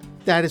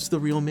 That is the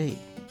real me.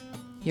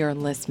 You're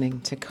listening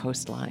to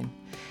CoastLine.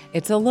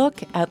 It's a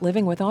look at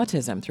living with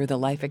autism through the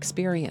life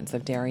experience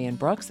of Darien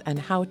Brooks and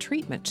how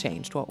treatment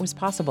changed what was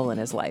possible in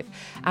his life.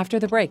 After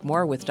the break,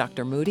 more with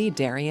Dr. Moody,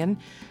 Darien,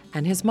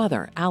 and his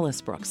mother, Alice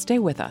Brooks. Stay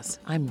with us.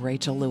 I'm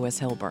Rachel Lewis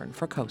Hilburn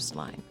for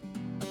CoastLine.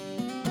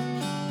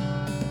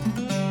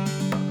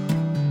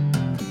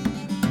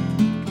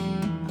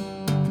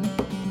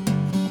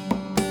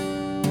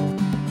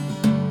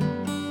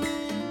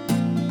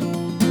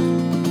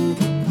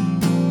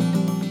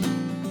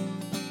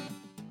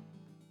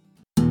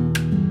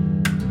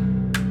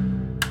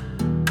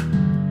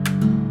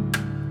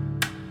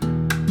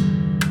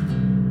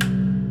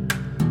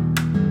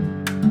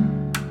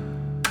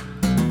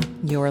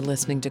 You're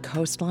listening to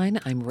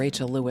CoastLine. I'm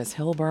Rachel Lewis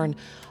Hilburn.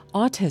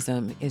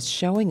 Autism is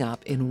showing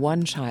up in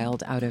one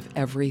child out of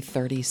every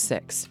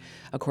 36,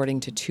 according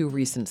to two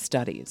recent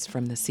studies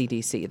from the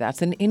CDC.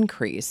 That's an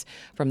increase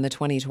from the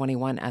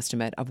 2021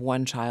 estimate of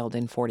one child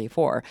in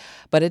 44.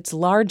 But it's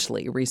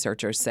largely,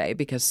 researchers say,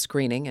 because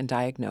screening and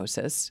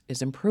diagnosis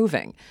is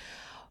improving.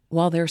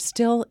 While there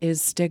still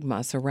is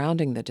stigma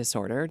surrounding the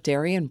disorder,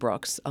 Darien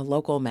Brooks, a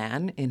local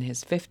man in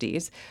his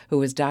 50s who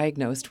was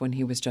diagnosed when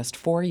he was just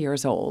 4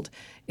 years old,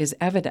 is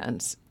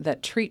evidence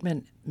that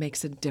treatment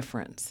makes a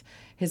difference.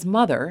 His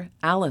mother,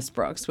 Alice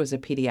Brooks, was a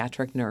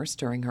pediatric nurse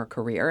during her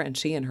career, and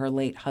she and her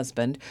late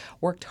husband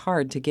worked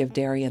hard to give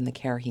Darien the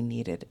care he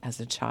needed as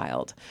a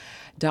child.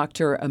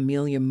 Dr.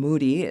 Amelia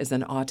Moody is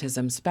an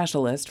autism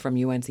specialist from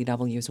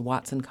UNCW's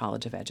Watson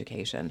College of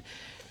Education,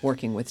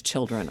 working with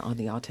children on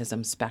the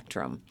autism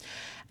spectrum.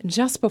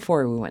 Just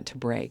before we went to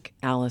break,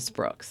 Alice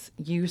Brooks,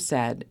 you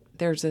said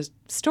there's a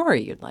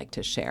story you'd like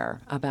to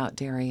share about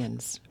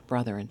Darien's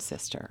brother and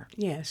sister.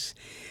 Yes.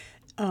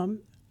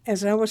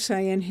 As I was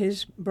saying,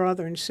 his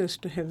brother and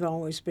sister have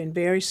always been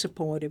very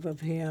supportive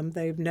of him.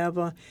 They've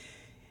never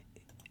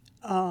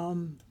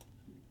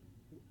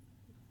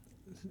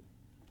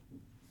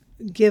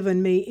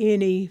given me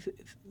any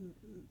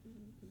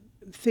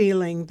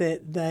feeling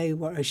that they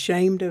were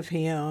ashamed of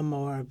him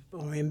or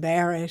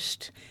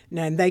embarrassed.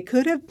 Now, they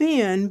could have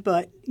been,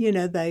 but,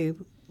 they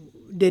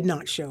did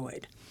not show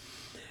it.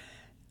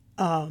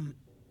 But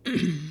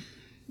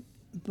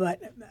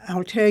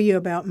I'll tell you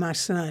about my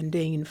son,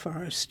 Dean,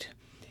 first.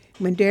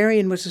 When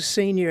Darien was a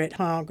senior at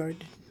Hoggard,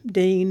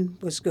 Dean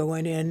was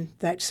going in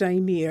that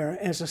same year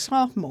as a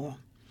sophomore.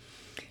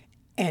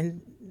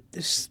 And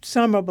the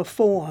summer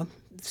before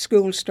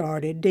school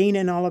started, Dean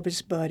and all of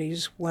his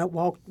buddies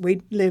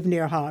we lived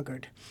near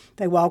Hoggard.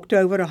 They walked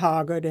over to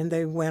Hoggard and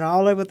they went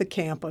all over the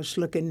campus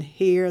looking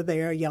here,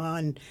 there,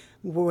 yon,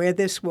 where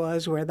this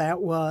was, where that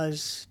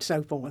was,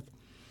 so forth.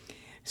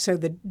 So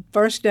the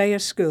first day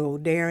of school,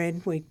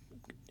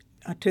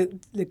 I took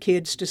the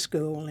kids to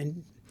school,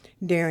 and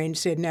Darien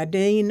said, "Now,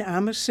 Dean,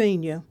 I'm a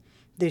senior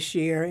this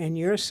year and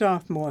you're a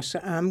sophomore, so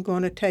I'm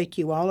going to take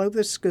you all over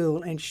the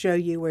school and show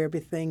you where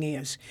everything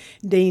is."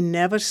 Dean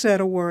never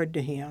said a word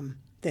to him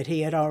that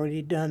he had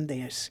already done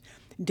this.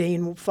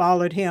 Dean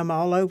followed him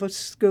all over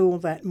school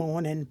that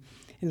morning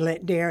and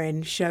let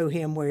Darien show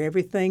him where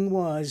everything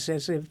was,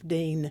 as if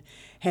Dean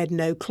had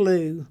no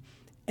clue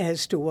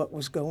as to what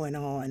was going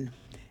on.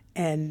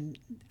 And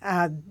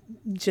I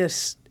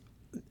just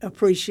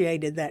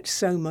appreciated that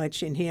so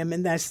much in him,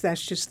 and that's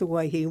just the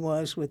way he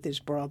was with his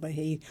brother.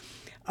 He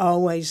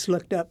always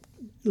looked up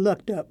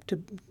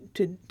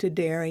to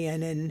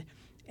Darien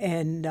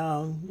and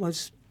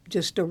was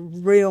just a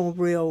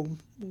real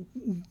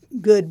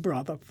good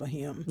brother for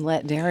him.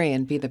 Let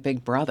Darien be the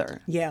big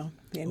brother. Yeah.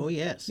 And, Oh,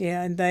 yes.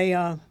 Yeah, and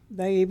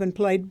they even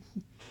played.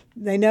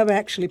 They never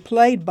actually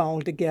played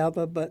ball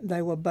together, but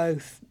they were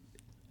both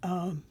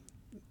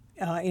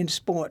in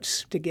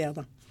sports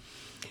together.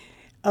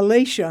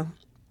 Alicia,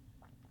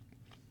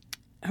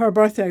 her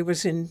birthday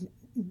was in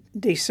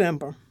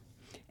December,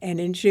 and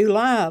in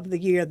July of the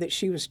year that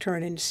she was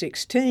turning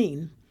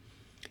 16,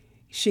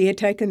 she had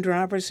taken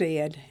driver's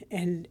ed,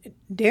 and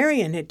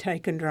Darien had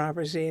taken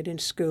driver's ed in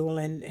school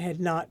and had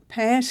not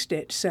passed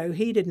it, so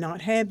he did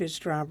not have his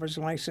driver's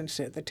license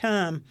at the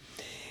time.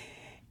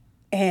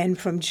 And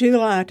from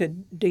July to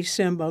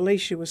December,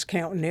 Alicia was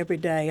counting every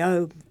day,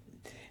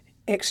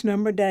 X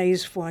number of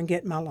days before I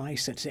get my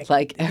license.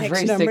 Like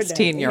every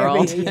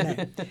 16-year-old.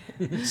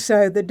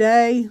 So the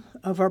day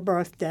of her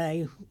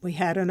birthday, we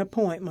had an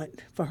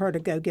appointment for her to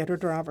go get her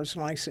driver's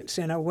license,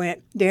 and I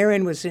went.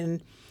 Darien was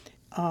in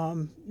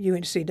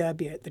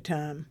UNCW at the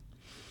time.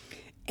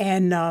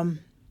 And I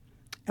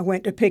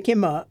went to pick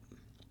him up,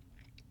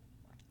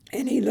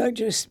 and he looked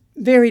just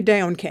very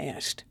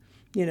downcast,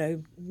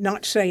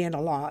 not saying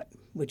a lot,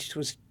 which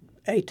was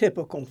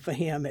atypical for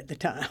him at the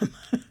time.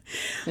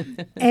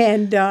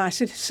 And I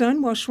said,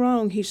 "Son, what's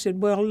wrong?" He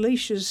said, "Well,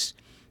 Alicia's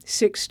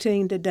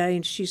 16 today,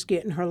 and she's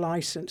getting her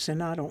license,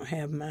 and I don't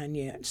have mine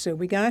yet." So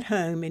we got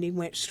home, and he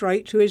went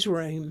straight to his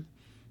room,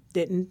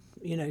 didn't,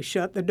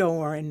 shut the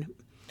door, and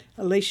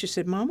Alicia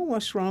said, "Mama,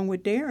 what's wrong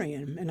with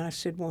Darien?" And I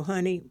said, "Well,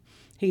 honey,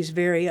 he's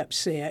very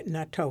upset," and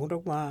I told her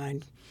why.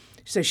 And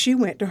so she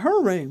went to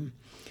her room,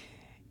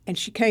 and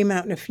she came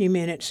out in a few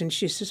minutes, and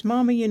she says,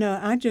 "Mama,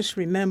 I just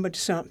remembered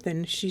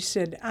something." She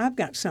said, "I've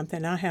got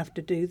something I have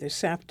to do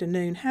this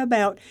afternoon. How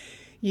about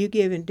you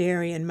giving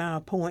Darien my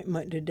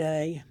appointment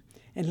today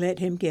and let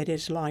him get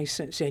his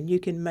license, and you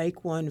can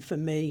make one for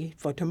me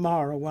for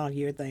tomorrow while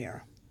you're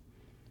there."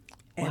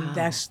 And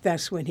Wow.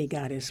 that's when he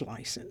got his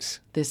license.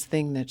 This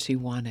thing that she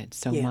wanted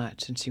so Yeah.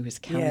 much, and she was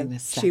counting the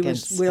she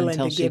seconds was willing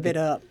until to she give could, it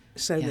up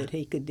so Yeah. that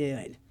he could do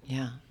it.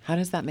 Yeah. How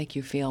does that make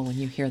you feel when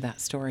you hear that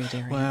story,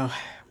 Darien? Well,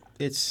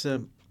 it's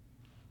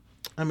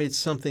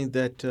something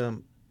that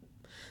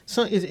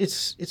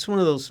it's one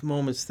of those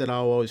moments that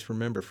I'll always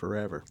remember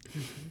forever.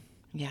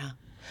 Yeah.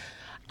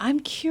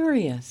 I'm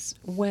curious,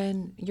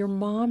 when your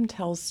mom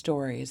tells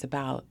stories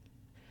about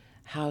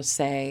how,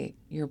 say,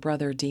 your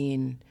brother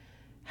Dean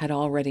had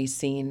already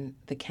seen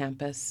the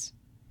campus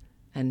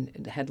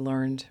and had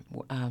learned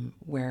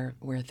where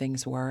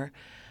things were,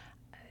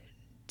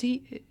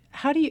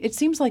 it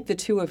seems like the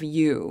two of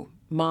you,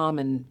 mom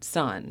and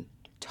son,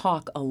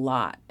 talk a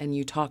lot, and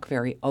you talk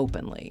very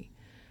openly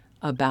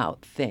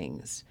about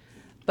things.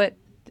 But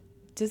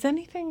does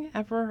anything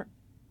ever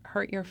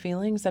hurt your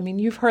feelings? I mean,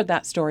 you've heard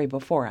that story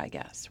before, I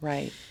guess,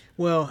 right?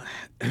 Well,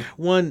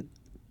 one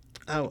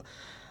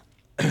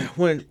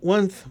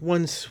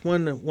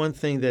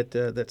thing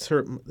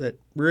that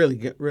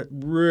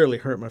really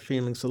hurt my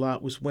feelings a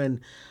lot was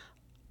when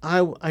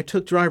I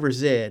took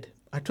driver's ed.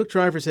 I took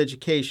driver's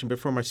education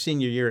before my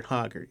senior year at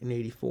Hoggart in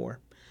 '84,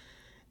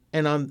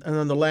 and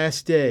on the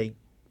last day,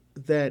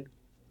 that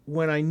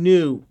when I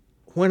knew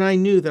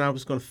that I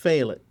was going to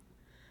fail it,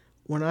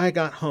 when I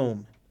got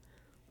home,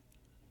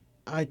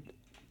 I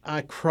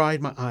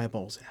cried my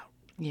eyeballs out.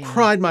 Yeah.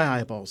 Cried my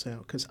eyeballs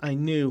out because I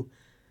knew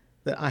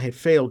that I had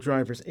failed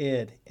driver's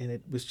ed, and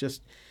it was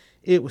just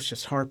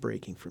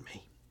heartbreaking for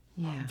me.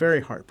 Yeah.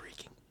 Very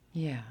heartbreaking.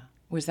 Yeah.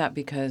 Was that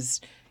because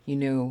you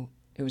knew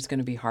it was going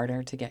to be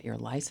harder to get your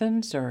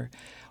license, or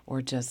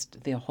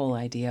just the whole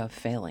idea of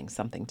failing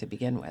something to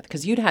begin with?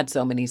 Because you'd had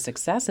so many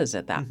successes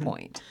at that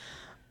point.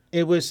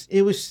 It was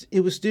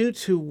due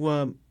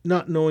to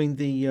not knowing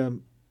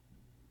the.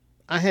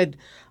 I had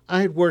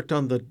worked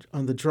on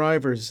the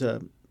driver's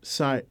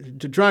side,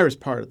 the driver's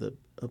part of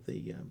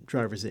the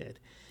driver's ed.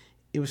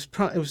 It was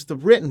the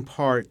written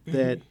part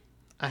that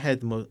I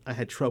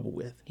had trouble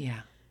with. Yeah.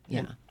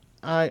 Yeah.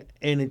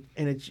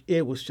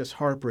 It was just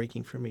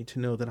heartbreaking for me to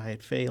know that I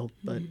had failed,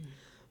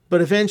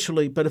 but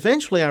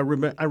eventually I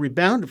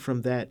rebounded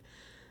from that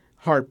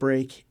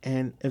heartbreak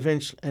and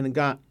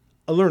got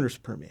a learner's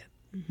permit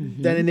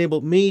that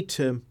enabled me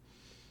to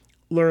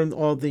learn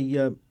all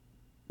the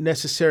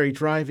necessary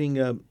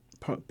driving,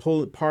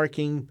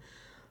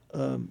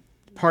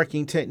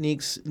 parking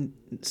techniques,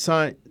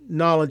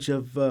 knowledge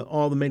of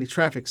all the many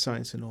traffic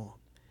signs and all.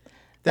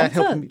 That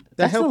helped me.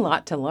 That's a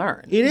lot to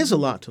learn. It is a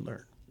lot to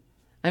learn.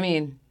 I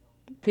mean,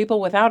 people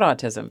without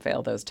autism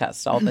fail those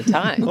tests all the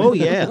time. Oh,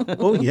 yeah.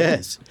 Oh,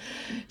 yes.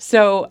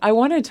 So I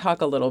want to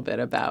talk a little bit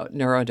about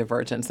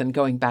neurodivergence and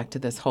going back to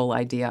this whole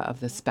idea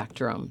of the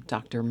spectrum,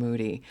 Dr.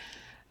 Moody.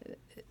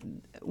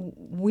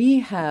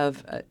 we've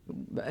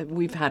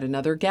had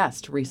another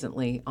guest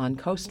recently on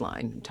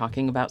CoastLine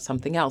talking about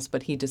something else,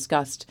 but he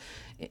discussed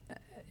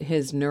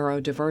his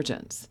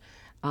neurodivergence,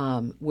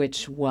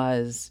 which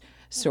was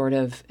sort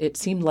of, it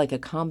seemed like a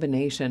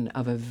combination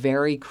of a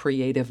very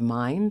creative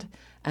mind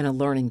and a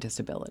learning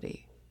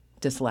disability,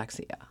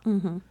 dyslexia.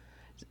 Mm-hmm.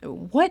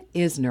 What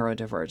is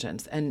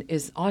neurodivergence, and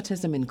is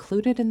autism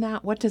included in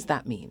that? What does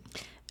that mean?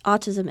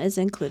 Autism is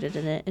included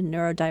in it, and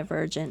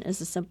neurodivergent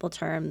is a simple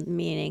term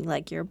meaning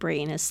like your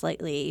brain is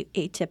slightly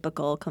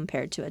atypical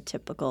compared to a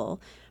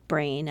typical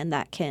brain, and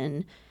that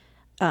can,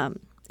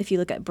 if you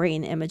look at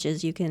brain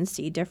images, you can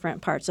see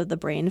different parts of the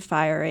brain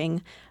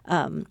firing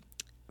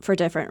for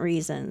different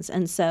reasons.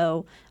 And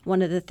so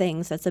one of the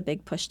things that's a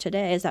big push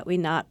today is that we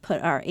not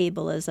put our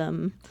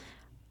ableism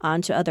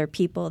onto other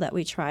people, that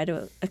we try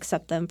to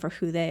accept them for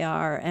who they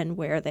are and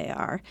where they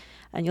are.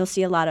 And you'll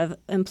see a lot of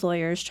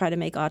employers try to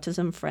make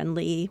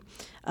autism-friendly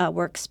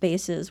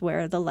workspaces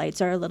where the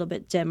lights are a little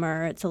bit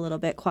dimmer, it's a little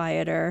bit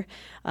quieter.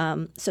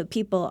 So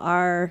people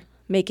are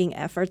making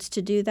efforts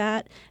to do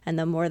that, and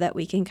the more that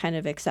we can kind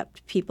of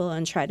accept people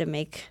and try to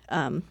make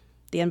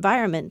the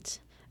environment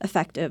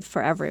effective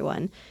for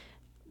everyone,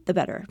 the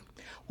better.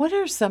 What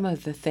are some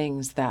of the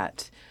things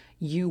that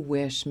you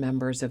wish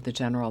members of the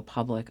general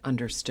public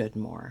understood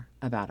more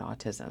about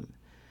autism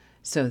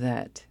so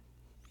that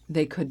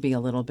they could be a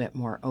little bit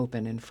more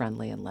open and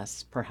friendly and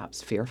less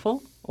perhaps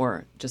fearful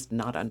or just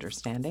not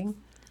understanding?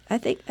 I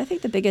think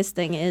the biggest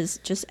thing is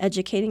just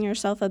educating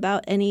yourself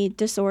about any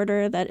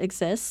disorder that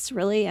exists,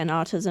 really, and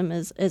autism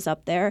is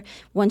up there.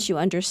 Once you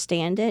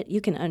understand it,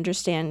 you can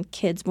understand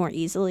kids more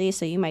easily.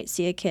 So you might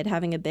see a kid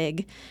having a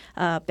big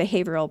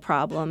behavioral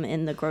problem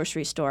in the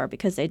grocery store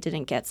because they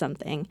didn't get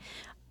something.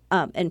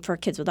 And for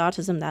kids with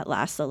autism, that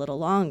lasts a little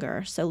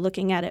longer. So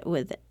looking at it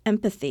with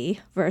empathy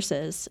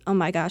versus, oh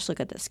my gosh,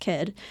 look at this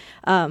kid,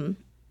 can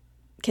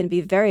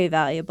be very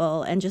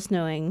valuable. And just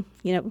knowing,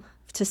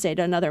 to say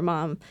to another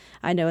mom,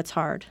 I know it's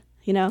hard,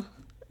 in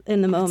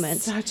the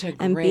moment. Such a great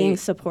and being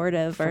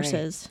supportive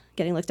versus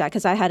getting looked at.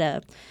 Because I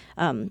had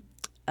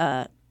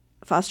a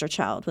foster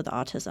child with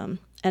autism.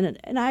 And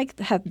I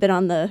have been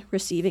on the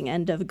receiving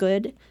end of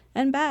good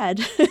and bad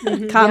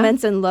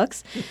comments and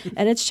looks.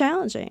 And it's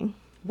challenging.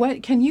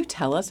 What can you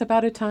tell us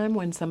about a time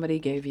when somebody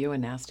gave you a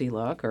nasty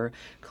look or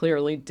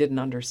clearly didn't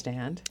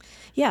understand?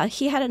 Yeah,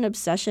 he had an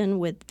obsession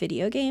with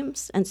video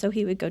games, and so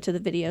he would go to the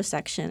video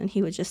section and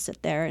he would just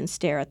sit there and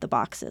stare at the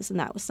boxes, and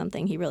that was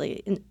something he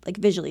really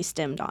visually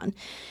stimmed on.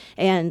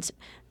 And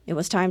it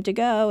was time to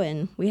go,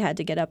 and we had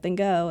to get up and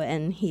go,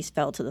 and he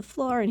fell to the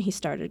floor and he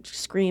started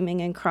screaming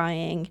and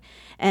crying.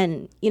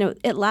 And,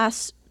 it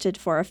lasted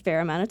for a fair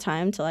amount of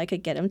time till I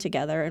could get him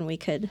together and we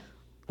could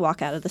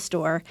walk out of the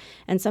store.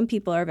 And some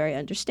people are very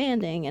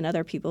understanding, and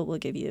other people will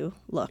give you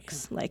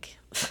looks like,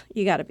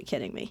 you got to be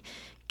kidding me.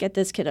 Get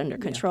this kid under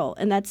control.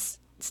 And it's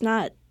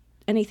not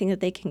anything that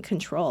they can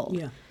control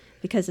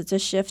because it's a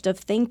shift of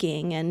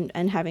thinking,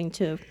 and having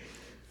to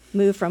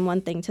move from one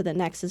thing to the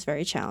next is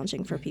very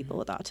challenging for people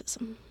with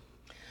autism.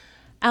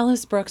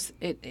 Alice Brooks,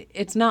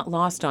 it's not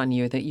lost on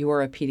you that you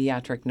were a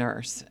pediatric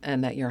nurse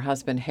and that your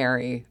husband,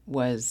 Harry,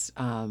 was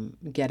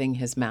getting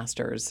his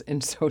master's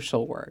in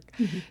social work.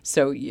 Mm-hmm.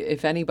 So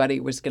if anybody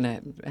was going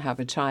to have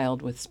a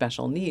child with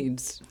special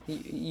needs,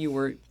 you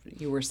were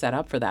set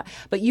up for that.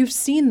 But you've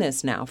seen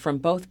this now from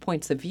both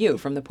points of view,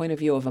 from the point of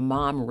view of a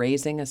mom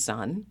raising a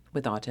son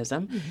with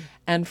autism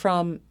and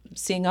from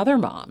seeing other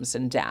moms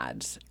and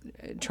dads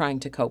trying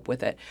to cope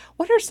with it.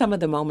 What are some of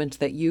the moments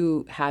that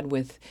you had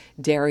with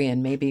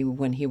Darien, maybe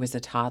when he was a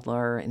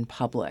toddler in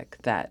public,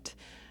 that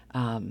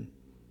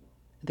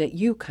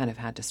you kind of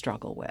had to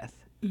struggle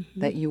with,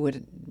 that you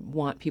would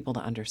want people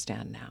to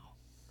understand now?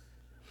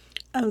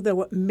 Oh, there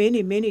were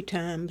many, many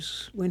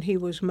times when he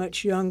was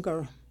much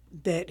younger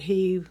that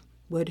he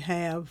would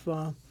have,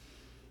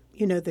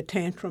 the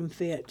tantrum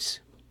fits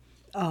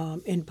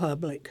in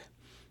public.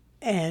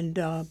 And,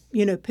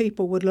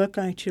 people would look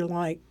at you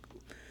like,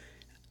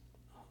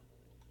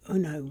 oh,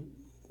 no,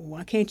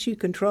 why can't you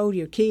control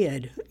your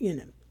kid,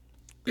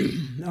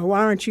 or why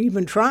aren't you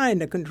even trying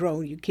to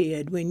control your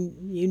kid when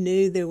you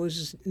knew there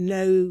was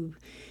no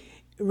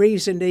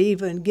reason to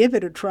even give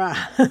it a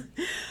try?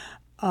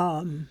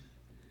 And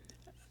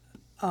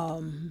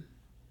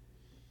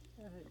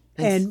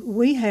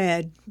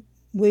I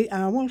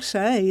will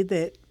say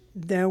that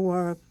there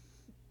was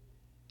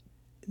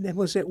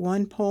at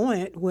one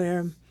point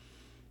where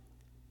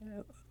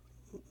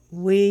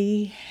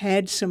we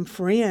had some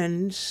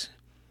friends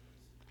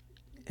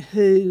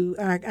who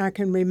I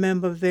can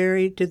remember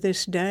to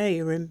this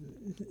day.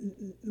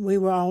 We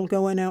were all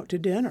going out to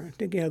dinner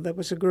together. There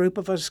was a group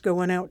of us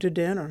going out to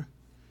dinner.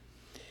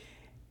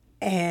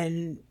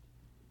 And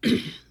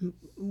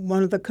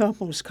one of the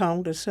couples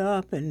called us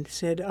up and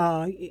said,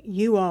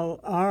 you all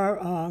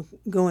are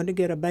going to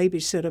get a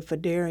babysitter for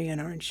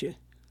Darien, aren't you?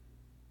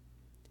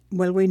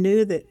 Well, we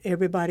knew that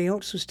everybody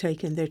else was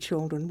taking their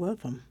children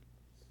with them.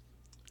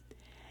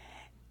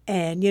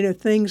 And,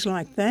 things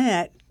like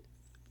that,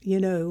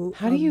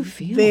 How do you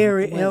feel?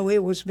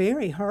 It was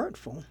very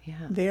hurtful.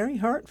 Yeah. Very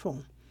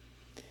hurtful.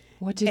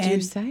 What did you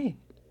say?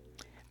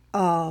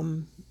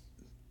 Well,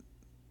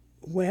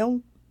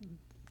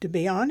 to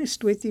be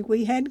honest with you,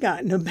 we had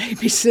gotten a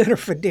babysitter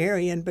for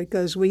Darien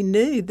because we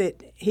knew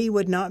that he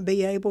would not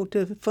be able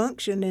to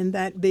function in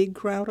that big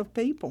crowd of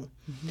people.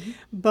 Mm-hmm.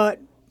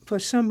 But for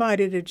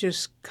somebody to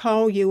just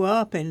call you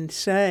up and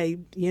say,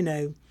 you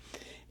know,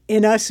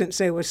 in essence,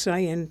 they were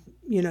saying,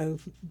 you know,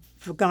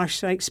 for gosh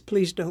sakes,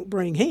 please don't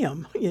bring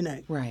him, you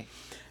know. Right.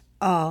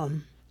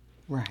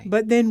 Right.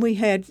 But then we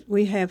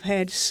have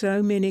had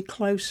so many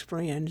close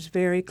friends,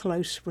 very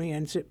close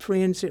friends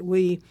that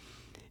we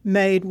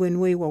made when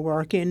we were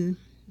working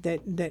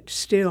that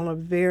still are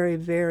very,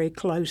 very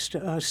close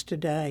to us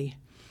today,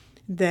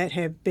 that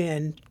have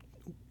been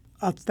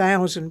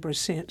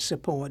 1,000%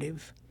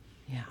 supportive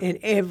in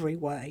every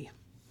way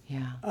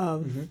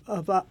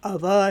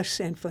of us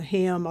and for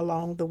him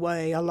along the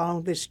way,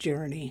 along this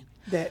journey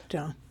that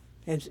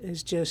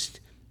has just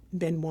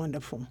been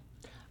wonderful.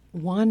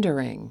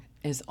 Wandering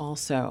is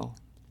also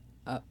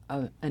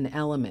an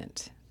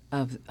element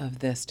of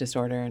this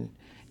disorder. And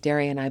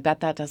Darien, I bet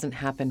that doesn't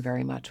happen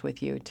very much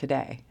with you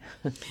today.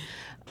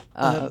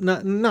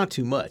 Not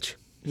too much.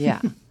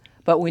 Yeah.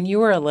 But when you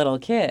were a little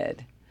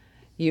kid,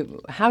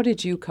 how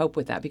did you cope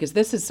with that? Because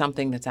this is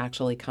something that's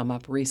actually come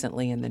up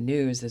recently in the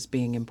news as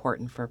being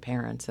important for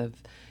parents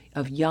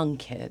of young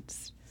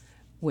kids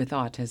with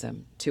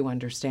autism to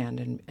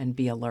understand and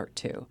be alert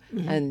to.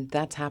 Mm-hmm. And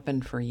that's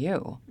happened for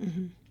you.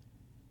 Mm-hmm.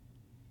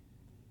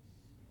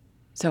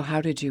 So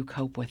how did you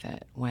cope with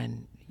it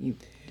when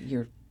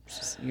your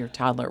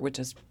toddler would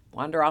just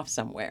wander off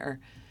somewhere?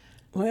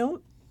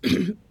 Well,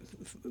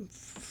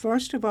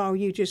 first of all,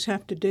 you just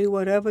have to do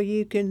whatever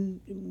you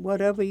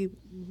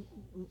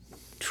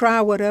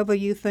try whatever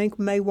you think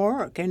may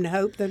work and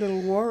hope that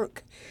it'll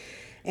work.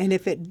 And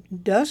if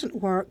it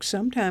doesn't work,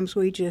 sometimes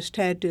we just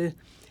had to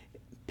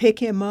pick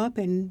him up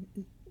and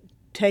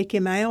take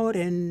him out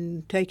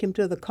and take him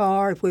to the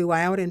car if we were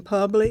out in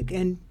public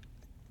and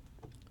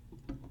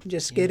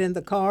just get in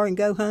the car and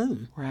go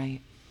home.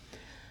 Right.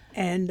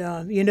 And,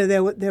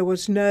 there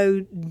was no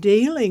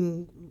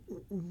dealing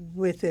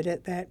with it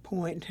at that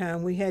point in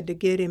time. We had to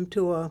get him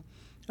to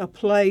a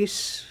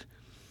place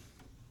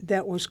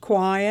that was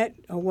quiet,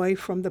 away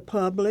from the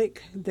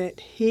public, that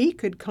he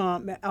could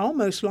calm,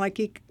 almost like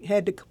he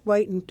had to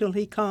wait until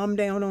he calmed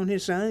down on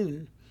his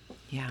own.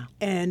 Yeah.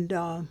 And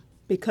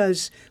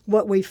because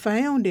what we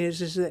found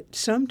is that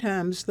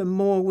sometimes the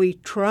more we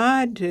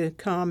tried to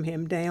calm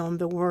him down,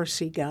 the worse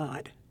he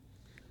got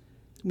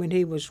when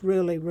he was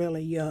really,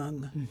 really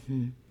young.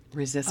 Mm-hmm.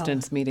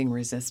 Resistance meeting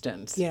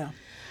resistance. Yeah.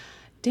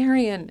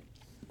 Darien,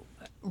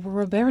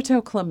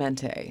 Roberto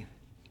Clemente,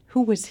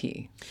 who was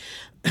he?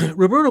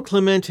 Roberto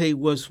Clemente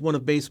was one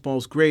of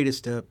baseball's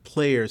greatest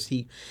players.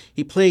 He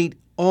played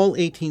all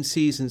 18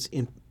 seasons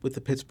with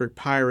the Pittsburgh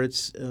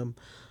Pirates.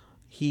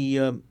 He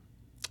won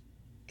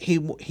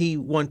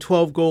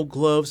 12 Gold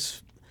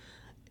Gloves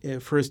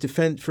for his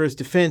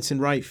defense in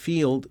right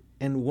field,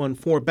 and won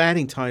 4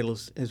 batting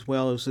titles as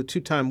well. He was a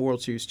 2-time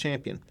World Series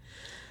champion.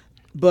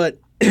 But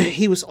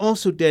he was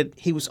also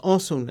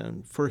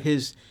known for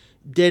his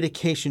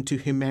dedication to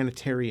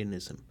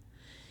humanitarianism.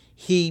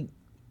 He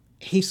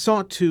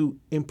sought to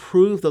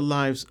improve the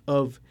lives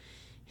of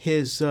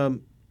his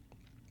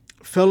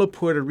fellow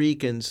Puerto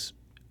Ricans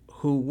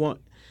and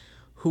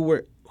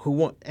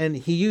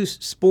he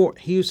used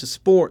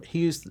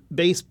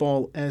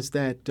baseball as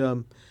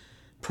that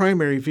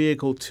primary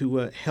vehicle to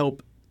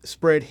help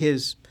spread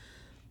his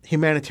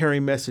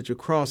humanitarian message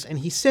across. And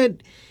he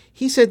said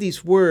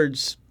these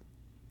words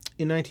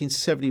in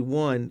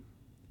 1971,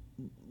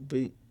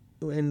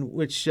 in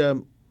which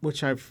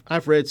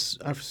I've read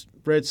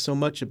so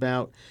much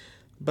about,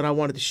 but I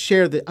want to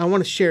share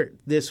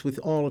this with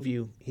all of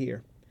you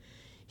here.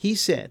 He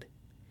said,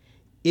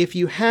 "If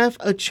you have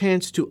a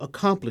chance to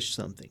accomplish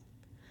something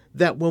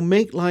that will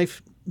make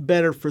life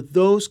better for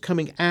those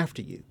coming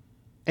after you,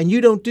 and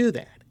you don't do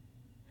that,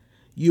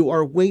 you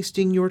are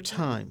wasting your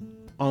time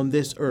on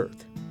this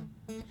earth."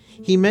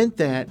 He meant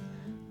that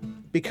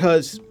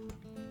because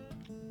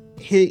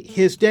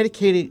his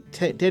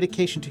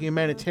dedication to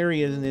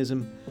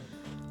humanitarianism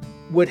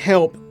would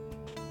help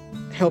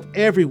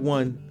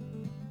everyone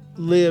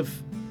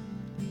live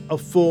a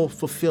full,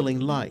 fulfilling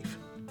life.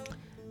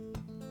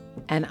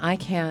 And I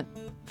can't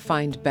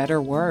find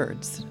better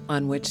words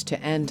on which to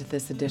end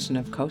this edition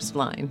of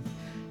Coastline.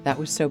 That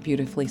was so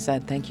beautifully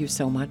said. Thank you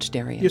so much,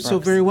 Darien Brooks. You're so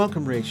very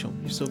welcome, Rachel.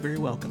 You're so very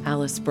welcome.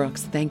 Alice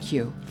Brooks, thank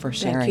you for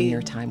sharing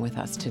your time with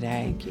us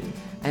today. Thank you.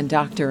 And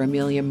Dr.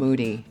 Amelia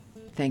Moody,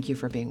 thank you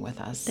for being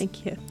with us.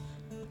 Thank you.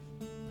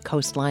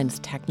 Coastline's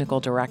technical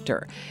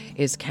director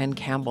is Ken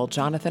Campbell.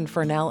 Jonathan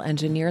Furnell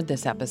engineered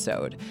this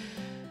episode.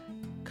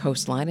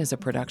 Coastline is a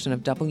production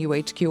of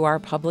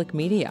WHQR Public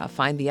Media.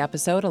 Find the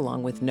episode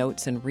along with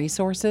notes and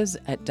resources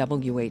at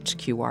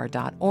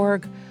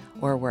WHQR.org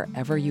or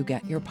wherever you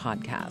get your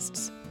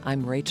podcasts.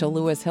 I'm Rachel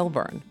Lewis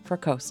Hilburn for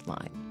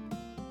Coastline.